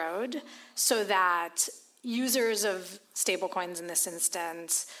rules of the road so that users of stablecoins in this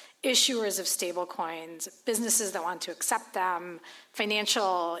instance, issuers of stablecoins, businesses that want to accept them,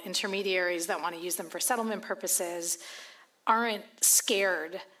 financial intermediaries that want to use them for settlement purposes aren't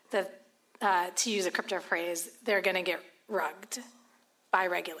scared that, to use a crypto phrase, they're going to get rugged by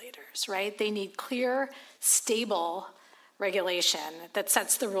regulators, right? They need clear, stable regulation that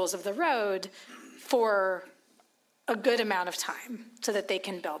sets the rules of the road for a good amount of time so that they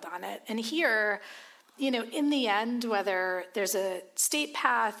can build on it. And here, in the end, whether there's a state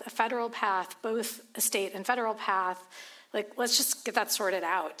path, a federal path, both a state and federal path, let's just get that sorted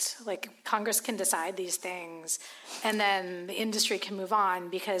out. Congress can decide these things, and then the industry can move on,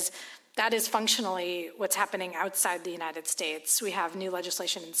 because that is functionally what's happening outside the United States. We have new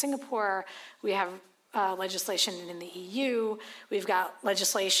legislation in Singapore. We have legislation in the EU. We've got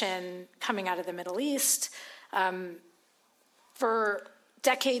legislation coming out of the Middle East. For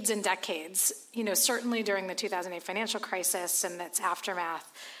decades and decades, certainly during the 2008 financial crisis and its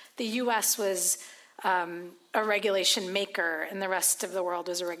aftermath, the U.S. was a regulation maker and the rest of the world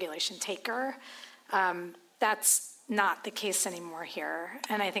was a regulation taker. That's not the case anymore here,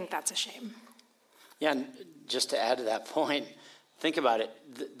 and I think that's a shame. Yeah, and just to add to that point, think about it.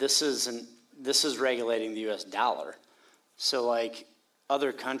 This is regulating the U.S. dollar. So, like,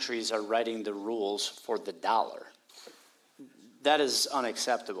 other countries are writing the rules for the dollar. That is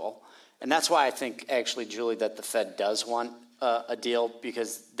unacceptable. And that's why I think, actually, Julie, that the Fed does want a deal,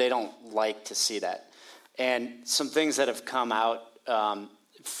 because they don't like to see that. And some things that have come out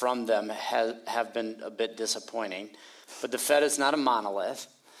from them have been a bit disappointing. But the Fed is not a monolith.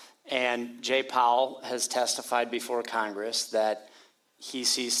 And Jay Powell has testified before Congress that he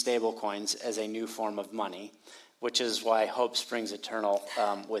sees stablecoins as a new form of money, which is why hope springs eternal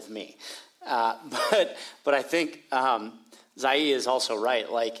with me. But I think Zai is also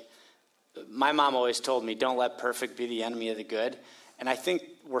right. Like, my mom always told me, don't let perfect be the enemy of the good. And I think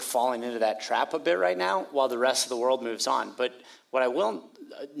we're falling into that trap a bit right now while the rest of the world moves on. But what I will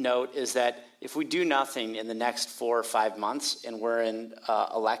note is that if we do nothing in the next 4 or 5 months, and we're in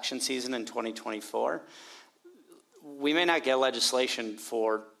election season in 2024, we may not get legislation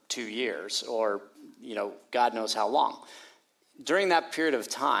for 2 years or, God knows how long. During that period of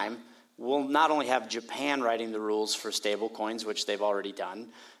time, we'll not only have Japan writing the rules for stablecoins, which they've already done,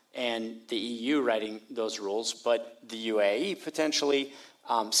 and the EU writing those rules, but the UAE potentially,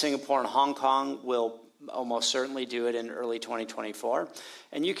 Singapore and Hong Kong will almost certainly do it in early 2024.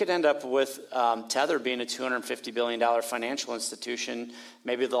 And you could end up with Tether being a $250 billion financial institution.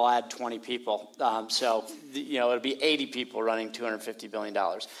 Maybe they'll add 20 people. So it'll be 80 people running $250 billion.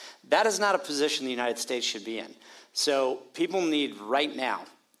 That is not a position the United States should be in. So people need right now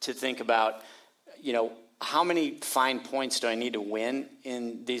to think about, how many fine points do I need to win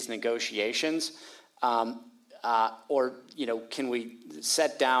in these negotiations? Or can we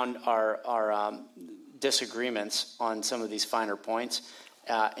set down our disagreements on some of these finer points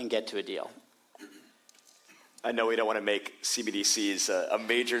and get to a deal? I know we don't want to make CBDCs a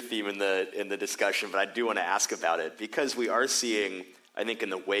major theme in the discussion, but I do want to ask about it because we are seeing, I think,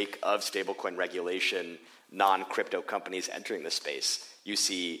 in the wake of stablecoin regulation, non-crypto companies entering the space. You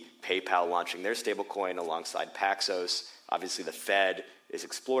see PayPal launching their stablecoin alongside Paxos. Obviously, the Fed is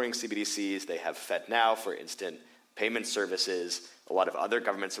exploring CBDCs. They have FedNow for instant payment services. A lot of other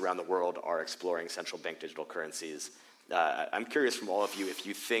governments around the world are exploring central bank digital currencies. I'm curious from all of you if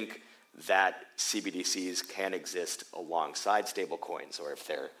you think that CBDCs can exist alongside stablecoins or if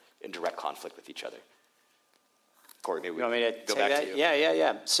they're in direct conflict with each other. Corey, maybe we want me to go back to you.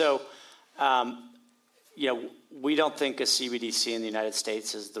 Yeah. So, we don't think a CBDC in the United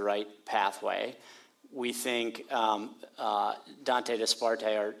States is the right pathway. We think Dante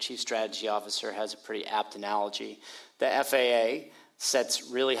Desparte, our chief strategy officer, has a pretty apt analogy. The FAA sets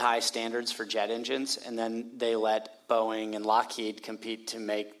really high standards for jet engines, and then they let Boeing and Lockheed compete to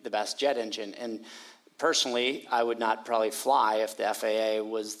make the best jet engine. And personally, I would not probably fly if the FAA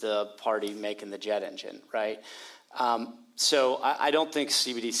was the party making the jet engine, right? So I don't think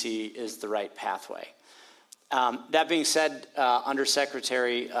CBDC is the right pathway. That being said,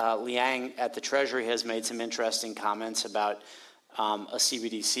 Undersecretary Liang at the Treasury has made some interesting comments about a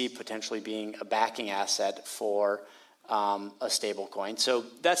CBDC potentially being a backing asset for a stable coin. So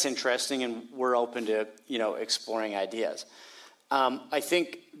that's interesting, and we're open to exploring ideas. I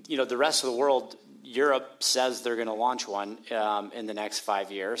think the rest of the world, Europe says they're going to launch one in the next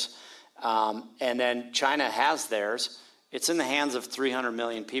 5 years, and then China has theirs. It's in the hands of 300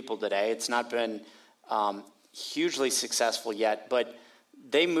 million people today. It's not been hugely successful yet, but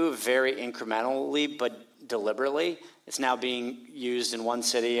they move very incrementally but deliberately. It's now being used in one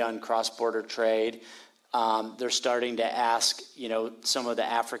city on cross-border trade. They're starting to ask, some of the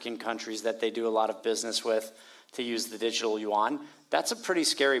African countries that they do a lot of business with to use the digital yuan. That's a pretty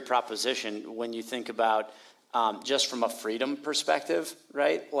scary proposition when you think about just from a freedom perspective,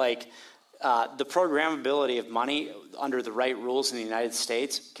 right? Like the programmability of money under the right rules in the United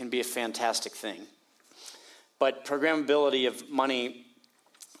States can be a fantastic thing. But programmability of money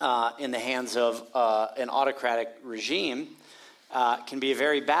in the hands of an autocratic regime can be a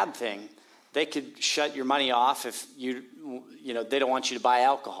very bad thing. They could shut your money off if they don't want you to buy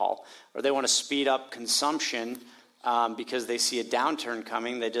alcohol, or they want to speed up consumption because they see a downturn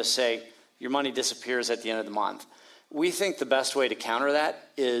coming. They just say your money disappears at the end of the month. We think the best way to counter that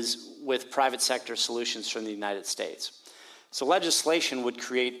is with private sector solutions from the United States. So legislation would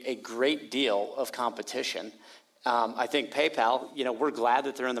create a great deal of competition. I think PayPal, we're glad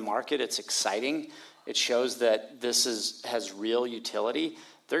that they're in the market. It's exciting. It shows that this has real utility.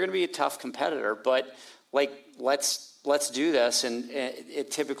 They're going to be a tough competitor, but let's do this. And it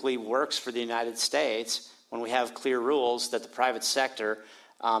typically works for the United States when we have clear rules that the private sector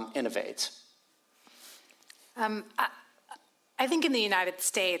innovates. I think in the United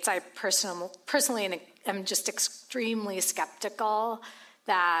States, I personally am just extremely skeptical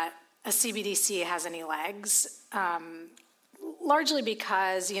that a CBDC has any legs, largely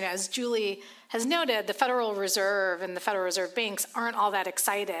because, as Julie has noted, the Federal Reserve and the Federal Reserve banks aren't all that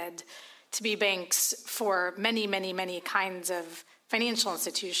excited to be banks for many, many, many kinds of financial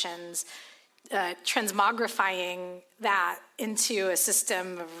institutions, transmogrifying that into a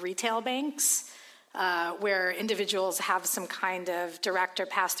system of retail banks, where individuals have some kind of direct or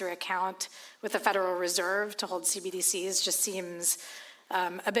pass-through account with the Federal Reserve to hold CBDCs just seems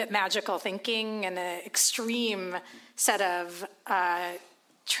a bit magical thinking and an extreme set of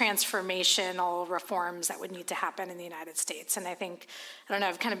transformational reforms that would need to happen in the United States. And I think,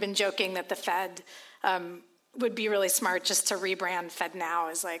 I've kind of been joking that the Fed would be really smart just to rebrand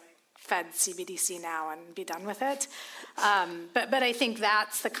FedNow as like Fed CBDC now and be done with it. But I think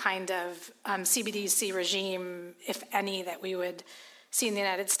that's the kind of CBDC regime, if any, that we would see in the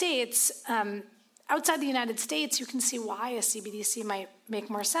United States. Outside the United States, you can see why a CBDC might make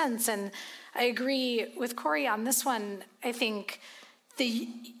more sense. And I agree with Corey on this one. I think the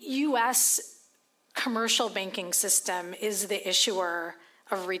U.S. commercial banking system is the issuer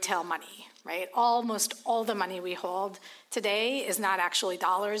of retail money, right? Almost all the money we hold today is not actually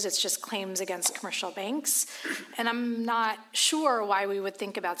dollars. It's just claims against commercial banks. And I'm not sure why we would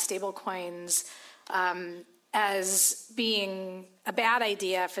think about stablecoins as being a bad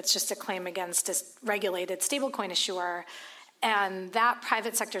idea if it's just a claim against a regulated stablecoin issuer. And that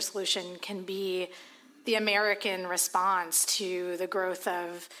private sector solution can be the American response to the growth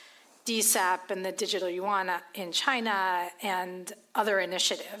of DCEP and the digital yuan in China and other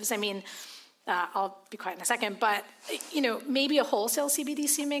initiatives. I'll be quiet in a second, but maybe a wholesale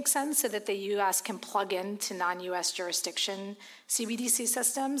CBDC makes sense so that the U.S. can plug into non-U.S. jurisdiction CBDC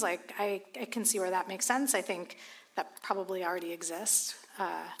systems. I can see where that makes sense. I think that probably already exists,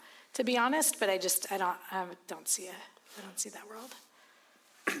 to be honest. But I don't see that world.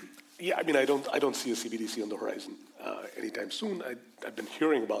 Yeah, I don't see a CBDC on the horizon anytime soon. I've been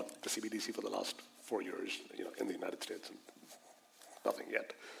hearing about the CBDC for the last 4 years, in the United States, and nothing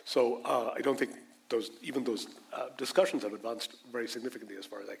yet. So I don't think those discussions have advanced very significantly as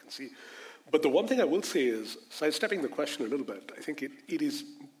far as I can see. But the one thing I will say is, sidestepping the question a little bit, I think it is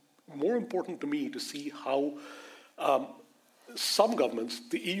more important to me to see how some governments,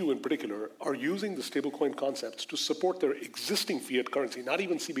 the EU in particular, are using the stablecoin concepts to support their existing fiat currency, not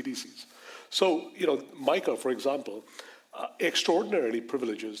even CBDCs. So, MICA, for example, extraordinarily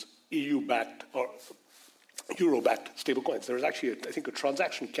privileges EU-backed or Euro-backed stablecoins. There is actually, I think, a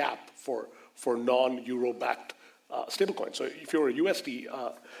transaction cap for non-Euro-backed stablecoins. So if you're a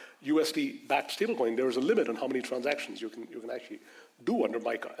USD-backed stablecoin, there is a limit on how many transactions you can actually do under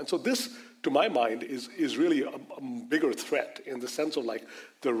MICA. And so this, to my mind, is really a bigger threat in the sense of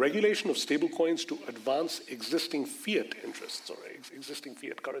the regulation of stablecoins to advance existing fiat interests or existing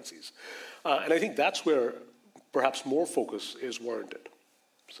fiat currencies. And I think that's where perhaps more focus is warranted.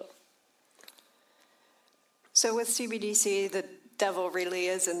 So with CBDC, the devil really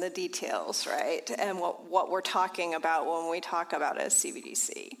is in the details, right? And what we're talking about when we talk about a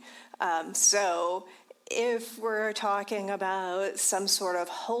CBDC. So if we're talking about some sort of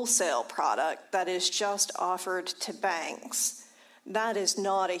wholesale product that is just offered to banks, that is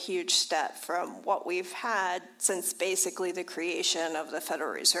not a huge step from what we've had since basically the creation of the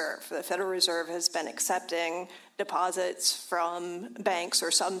Federal Reserve. The Federal Reserve has been accepting deposits from banks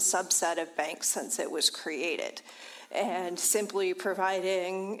or some subset of banks since it was created. And simply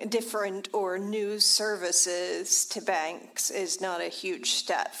providing different or new services to banks is not a huge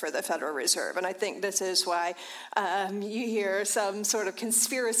step for the Federal Reserve. And I think this is why you hear some sort of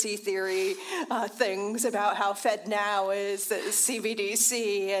conspiracy theory things about how FedNow is the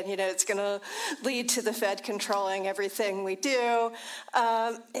CBDC and, it's going to lead to the Fed controlling everything we do.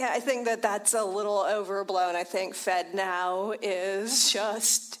 I think that's a little overblown. I think FedNow is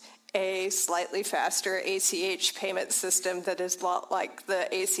just a slightly faster ACH payment system that is a lot like the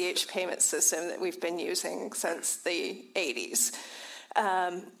ACH payment system that we've been using since the 80s.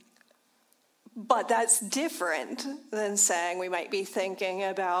 But that's different than saying we might be thinking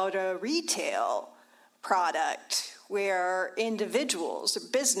about a retail product where individuals or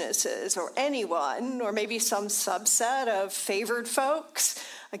businesses or anyone, or maybe some subset of favored folks,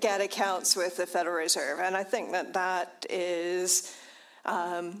 get accounts with the Federal Reserve. And I think that is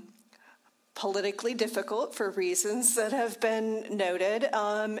politically difficult for reasons that have been noted.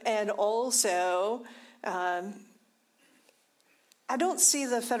 And also, I don't see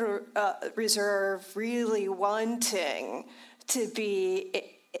the Federal Reserve really wanting to be,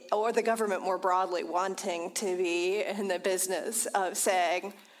 or the government more broadly wanting to be in the business of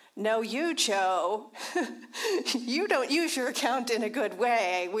saying, no, you, Joe, you don't use your account in a good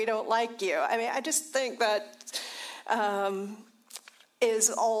way. We don't like you. I mean, I just think that is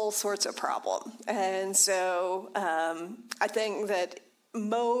all sorts of problem. And so I think that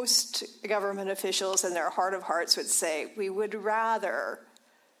most government officials in their heart of hearts would say, we would rather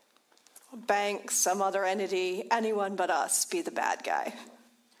banks, some other entity, anyone but us, be the bad guy.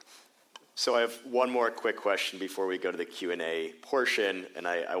 So I have one more quick question before we go to the Q&A portion, and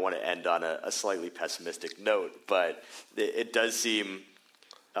I want to end on a slightly pessimistic note, but it does seem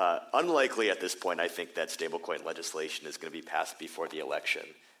unlikely at this point, I think, that stablecoin legislation is going to be passed before the election.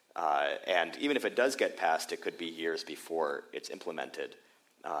 And even if it does get passed, it could be years before it's implemented.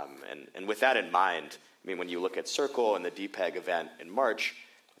 And with that in mind, I mean, when you look at Circle and the DPEG event in March,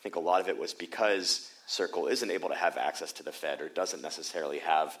 I think a lot of it was because Circle isn't able to have access to the Fed or doesn't necessarily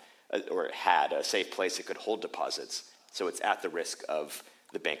have or had a safe place it could hold deposits. So it's at the risk of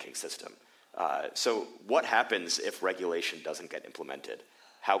the banking system. So what happens if regulation doesn't get implemented?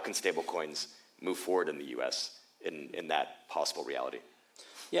 How can stablecoins move forward in the U.S. in that possible reality?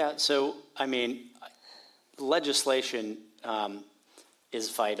 Yeah, so, I mean, legislation is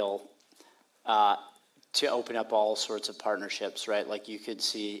vital to open up all sorts of partnerships, right? Like you could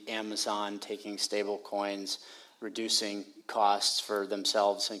see Amazon taking stablecoins, reducing costs for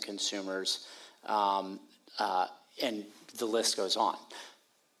themselves and consumers, and the list goes on.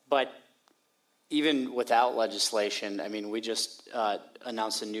 But even without legislation, I mean, we just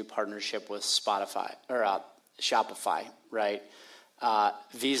announced a new partnership with Shopify, right?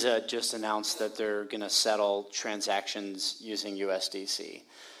 Visa just announced that they're going to settle transactions using USDC.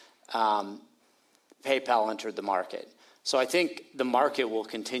 PayPal entered the market. So I think the market will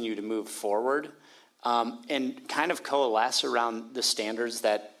continue to move forward and kind of coalesce around the standards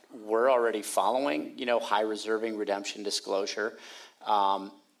that we're already following, you know, high reserving, redemption disclosure,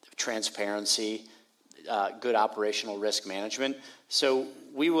 transparency, good operational risk management. So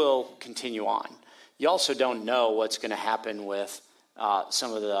we will continue on. You also don't know what's going to happen with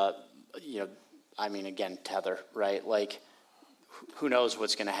some of the, you know, I mean, again, Tether, right? Like, who knows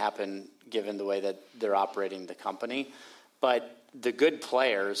what's going to happen given the way that they're operating the company. But the good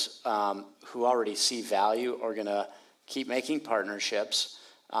players who already see value are going to keep making partnerships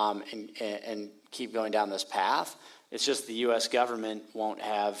and keep going down this path. It's just the U.S. government won't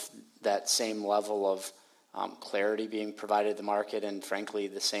have that same level of clarity being provided to the market and, frankly,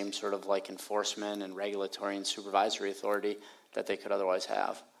 the same sort of like enforcement and regulatory and supervisory authority that they could otherwise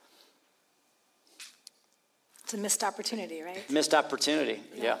have. It's a missed opportunity, right? Missed opportunity,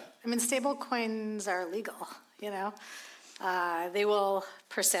 yeah. I mean, stable coins are legal, you know. They will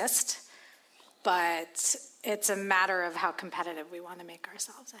persist, but it's a matter of how competitive we want to make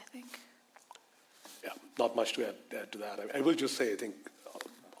ourselves, I think. Yeah, not much to add to that. I will just say, I think,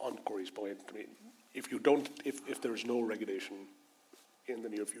 on Corey's point, I mean, if there's no regulation in the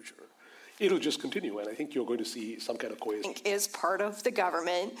near future, it'll just continue, and I think you're going to see some kind of cohesion. Is part of the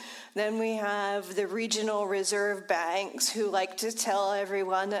government. Then we have the regional reserve banks who like to tell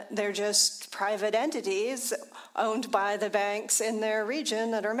everyone that they're just private entities owned by the banks in their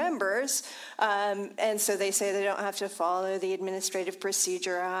region that are members. And so they say they don't have to follow the Administrative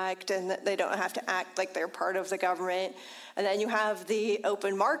Procedure Act and that they don't have to act like they're part of the government. And then you have the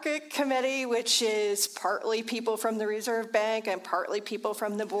Open Market Committee, which is partly people from the Reserve Bank and partly people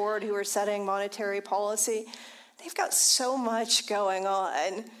from the board who are setting monetary policy. They've got so much going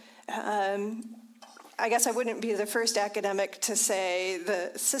on. I guess I wouldn't be the first academic to say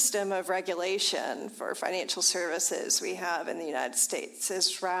the system of regulation for financial services we have in the United States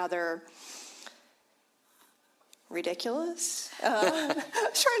is rather ridiculous. I'm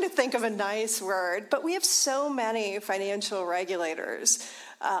trying to think of a nice word, but we have so many financial regulators,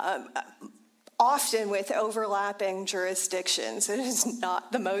 often with overlapping jurisdictions. It is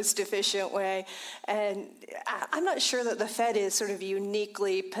not the most efficient way. And I'm not sure that the Fed is sort of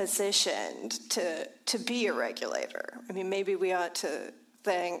uniquely positioned to be a regulator. I mean, maybe we ought to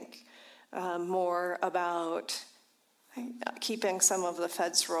think more about keeping some of the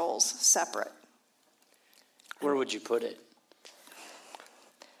Fed's roles separate. Where would you put it?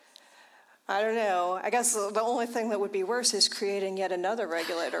 I don't know. I guess the only thing that would be worse is creating yet another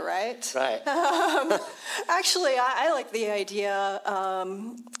regulator, right? Right. Actually, I like the idea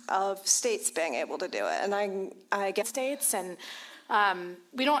of states being able to do it, and I get States, and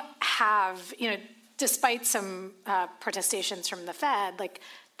we don't have, despite some protestations from the Fed,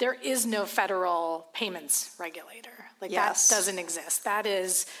 there is no federal payments regulator. Yes. That doesn't exist. That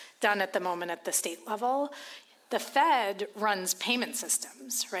is done at the moment at the state level. The Fed runs payment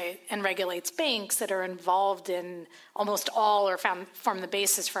systems, right, and regulates banks that are involved in almost all or form the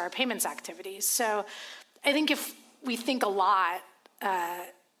basis for our payments activities. So I think if we think a lot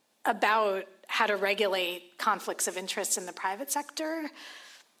about how to regulate conflicts of interest in the private sector,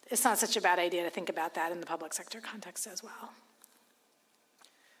 it's not such a bad idea to think about that in the public sector context as well.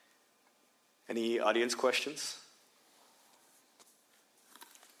 Any audience questions?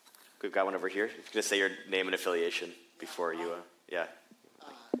 We've got one over here. You're going to say your name and affiliation before you, yeah.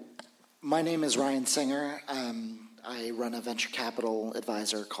 My name is Ryan Singer. I run a venture capital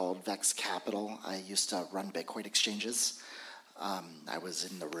advisor called Vex Capital. I used to run Bitcoin exchanges. I was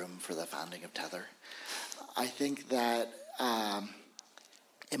in the room for the founding of Tether. I think that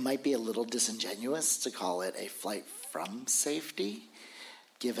it might be a little disingenuous to call it a flight from safety,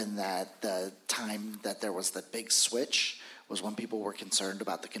 given that the time that there was the big switch was when people were concerned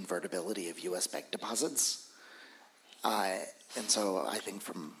about the convertibility of U.S. bank deposits. And so I think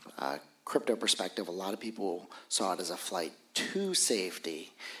from a crypto perspective, a lot of people saw it as a flight to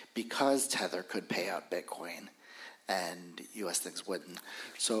safety because Tether could pay out Bitcoin and U.S. things wouldn't.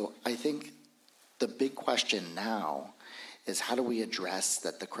 So I think the big question now is how do we address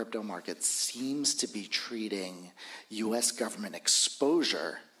that the crypto market seems to be treating U.S. government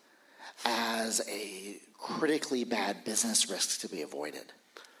exposure as a critically bad business risk to be avoided?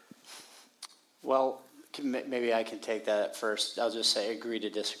 Well, maybe I can take that at first. I'll just say agree to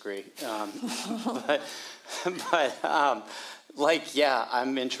disagree. I'm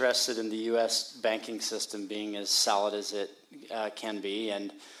interested in the U.S. banking system being as solid as it can be,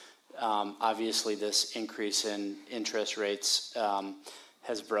 and obviously this increase in interest rates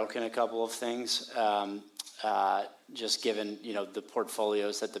has broken a couple of things. Just given the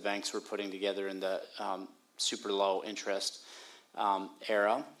portfolios that the banks were putting together in the super low interest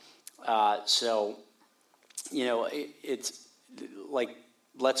era. It's like,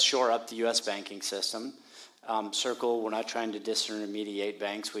 let's shore up the U.S. banking system. Circle, we're not trying to disintermediate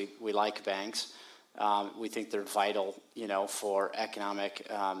banks. We like banks. We think they're vital, for economic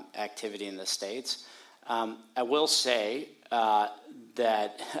activity in the states. I will say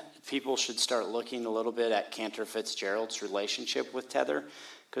that people should start looking a little bit at Cantor Fitzgerald's relationship with Tether,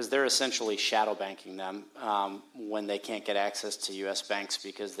 because they're essentially shadow banking them when they can't get access to U.S. banks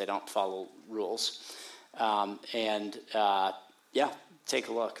because they don't follow rules. Take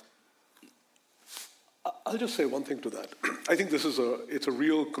a look. I'll just say one thing to that. I think it's a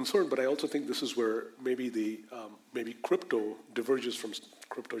real concern, but I also think this is where maybe crypto diverges from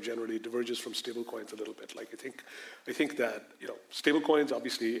stablecoins a little bit. I think that stablecoins,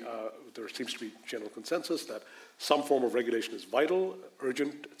 obviously there seems to be general consensus that some form of regulation is vital,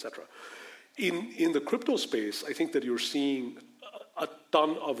 urgent, etc. In the crypto space, I think that you're seeing a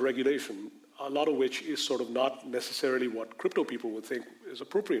ton of regulation, a lot of which is sort of not necessarily what crypto people would think is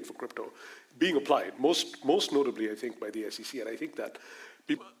appropriate for crypto, being applied, most notably, I think, by the SEC. And I think that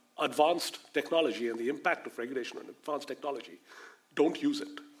advanced technology and the impact of regulation on advanced technology, don't use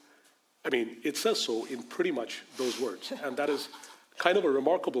it. I mean, it says so in pretty much those words. And that is kind of a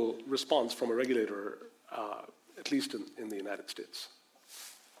remarkable response from a regulator, at least in the United States.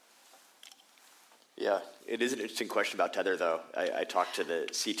 Yeah, it is an interesting question about Tether, though. I talked to the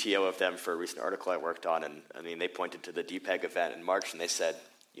CTO of them for a recent article I worked on, and I mean, they pointed to the DPEG event in March, and they said,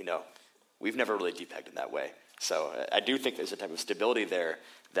 we've never really DPEG'd in that way. So I do think there's a type of stability there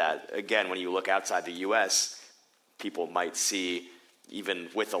that, again, when you look outside the U.S., people might see, even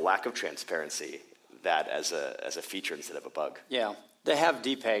with a lack of transparency, that as a feature instead of a bug. Yeah, they have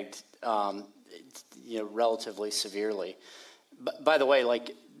DPEG'd, relatively severely. By the way,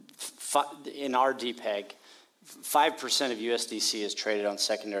 in our DPEG, 5% of USDC is traded on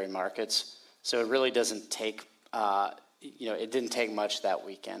secondary markets, so it really doesn't take, it didn't take much that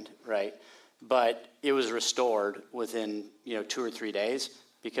weekend, right? But it was restored within, 2 or 3 days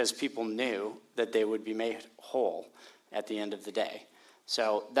because people knew that they would be made whole at the end of the day.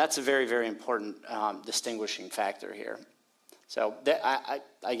 So that's a very, very important distinguishing factor here. So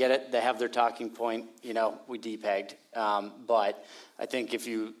I get it. They have their talking point. We DPEG'd. But I think if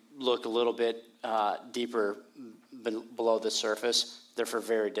you look a little bit deeper below the surface, they're for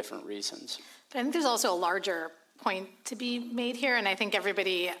very different reasons. But I think there's also a larger point to be made here, and I think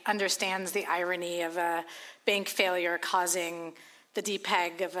everybody understands the irony of a bank failure causing the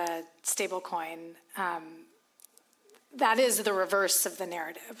depeg of a stablecoin. That is the reverse of the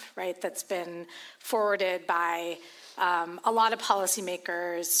narrative, right? That's been forwarded by a lot of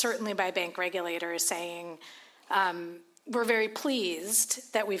policymakers, certainly by bank regulators, saying we're very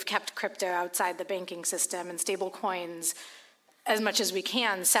pleased that we've kept crypto outside the banking system and stablecoins as much as we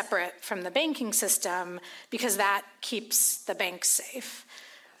can separate from the banking system because that keeps the banks safe.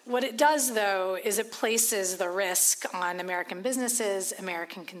 What it does, though, is it places the risk on American businesses,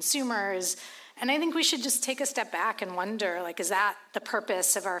 American consumers, and I think we should just take a step back and wonder, like, is that the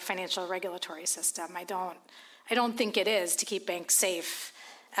purpose of our financial regulatory system? I don't think it is, to keep banks safe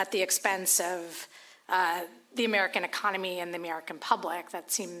at the expense of the American economy and the American public.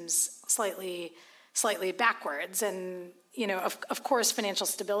 That seems slightly backwards. And, you know, of course, financial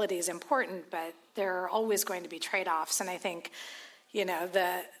stability is important, but there are always going to be trade-offs. And I think, you know,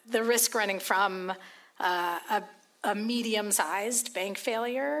 the risk running from a medium-sized bank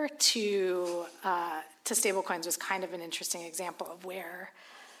failure to stablecoins was kind of an interesting example of where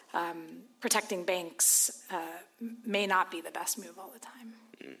protecting banks may not be the best move all the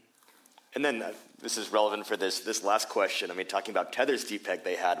time. And then this is relevant for this last question. I mean, talking about Tether's depeg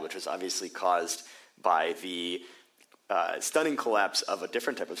they had, which was obviously caused by the stunning collapse of a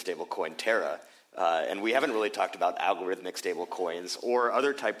different type of stablecoin, Terra. And we haven't really talked about algorithmic stablecoins or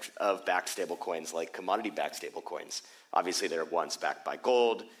other types of backed stablecoins like commodity-backed stablecoins. Obviously, they're ones backed by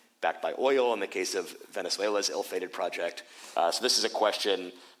gold, backed by oil in the case of Venezuela's ill-fated project. So this is a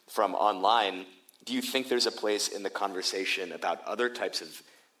question from online. Do you think there's a place in the conversation about other types of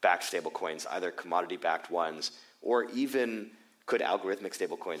backed stablecoins, either commodity-backed ones, or even could algorithmic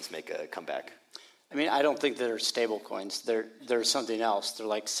stablecoins make a comeback? I mean, I don't think they're stable coins. They're something else. They're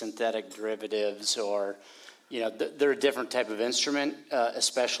like synthetic derivatives, or, you know, they're a different type of instrument,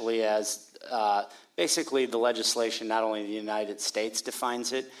 especially as basically the legislation, not only in the United States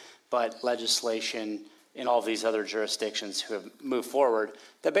defines it, but legislation in all these other jurisdictions who have moved forward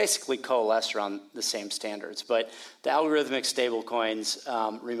that basically coalesce around the same standards. But the algorithmic stable coins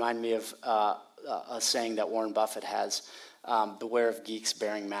remind me of a saying that Warren Buffett has, beware of geeks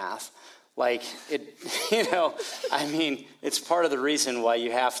bearing math. Like, it, you know, I mean, it's part of the reason why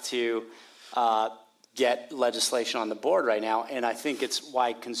you have to get legislation on the board right now, and I think it's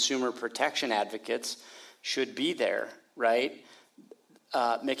why consumer protection advocates should be there, right?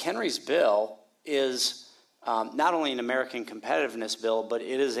 McHenry's bill is not only an American competitiveness bill, but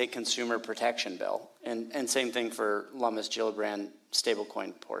it is a consumer protection bill, and same thing for Lummis Gillibrand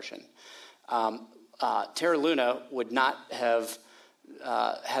stablecoin portion. Terra Luna would not have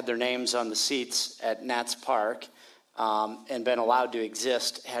had their names on the seats at Nats Park and been allowed to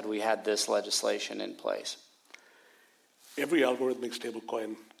exist had we had this legislation in place. Every algorithmic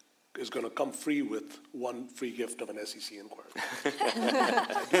stablecoin is going to come free with one free gift of an SEC inquiry.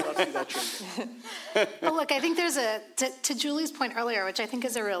 I cannot see that changing. Well, look, I think there's to Julie's point earlier, which I think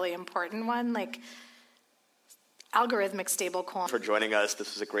is a really important one, like algorithmic stablecoin. For joining us.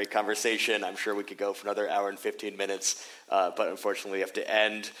 This was a great conversation. I'm sure we could go for another hour and 15 minutes, but unfortunately we have to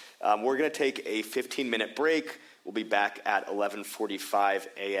end. We're going to take a 15-minute break. We'll be back at 11:45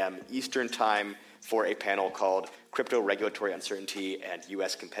 a.m. Eastern Time for a panel called Crypto Regulatory Uncertainty and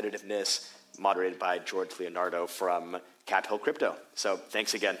U.S. Competitiveness, moderated by George Leonardo from Cap Hill Crypto. So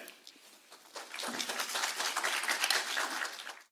thanks again.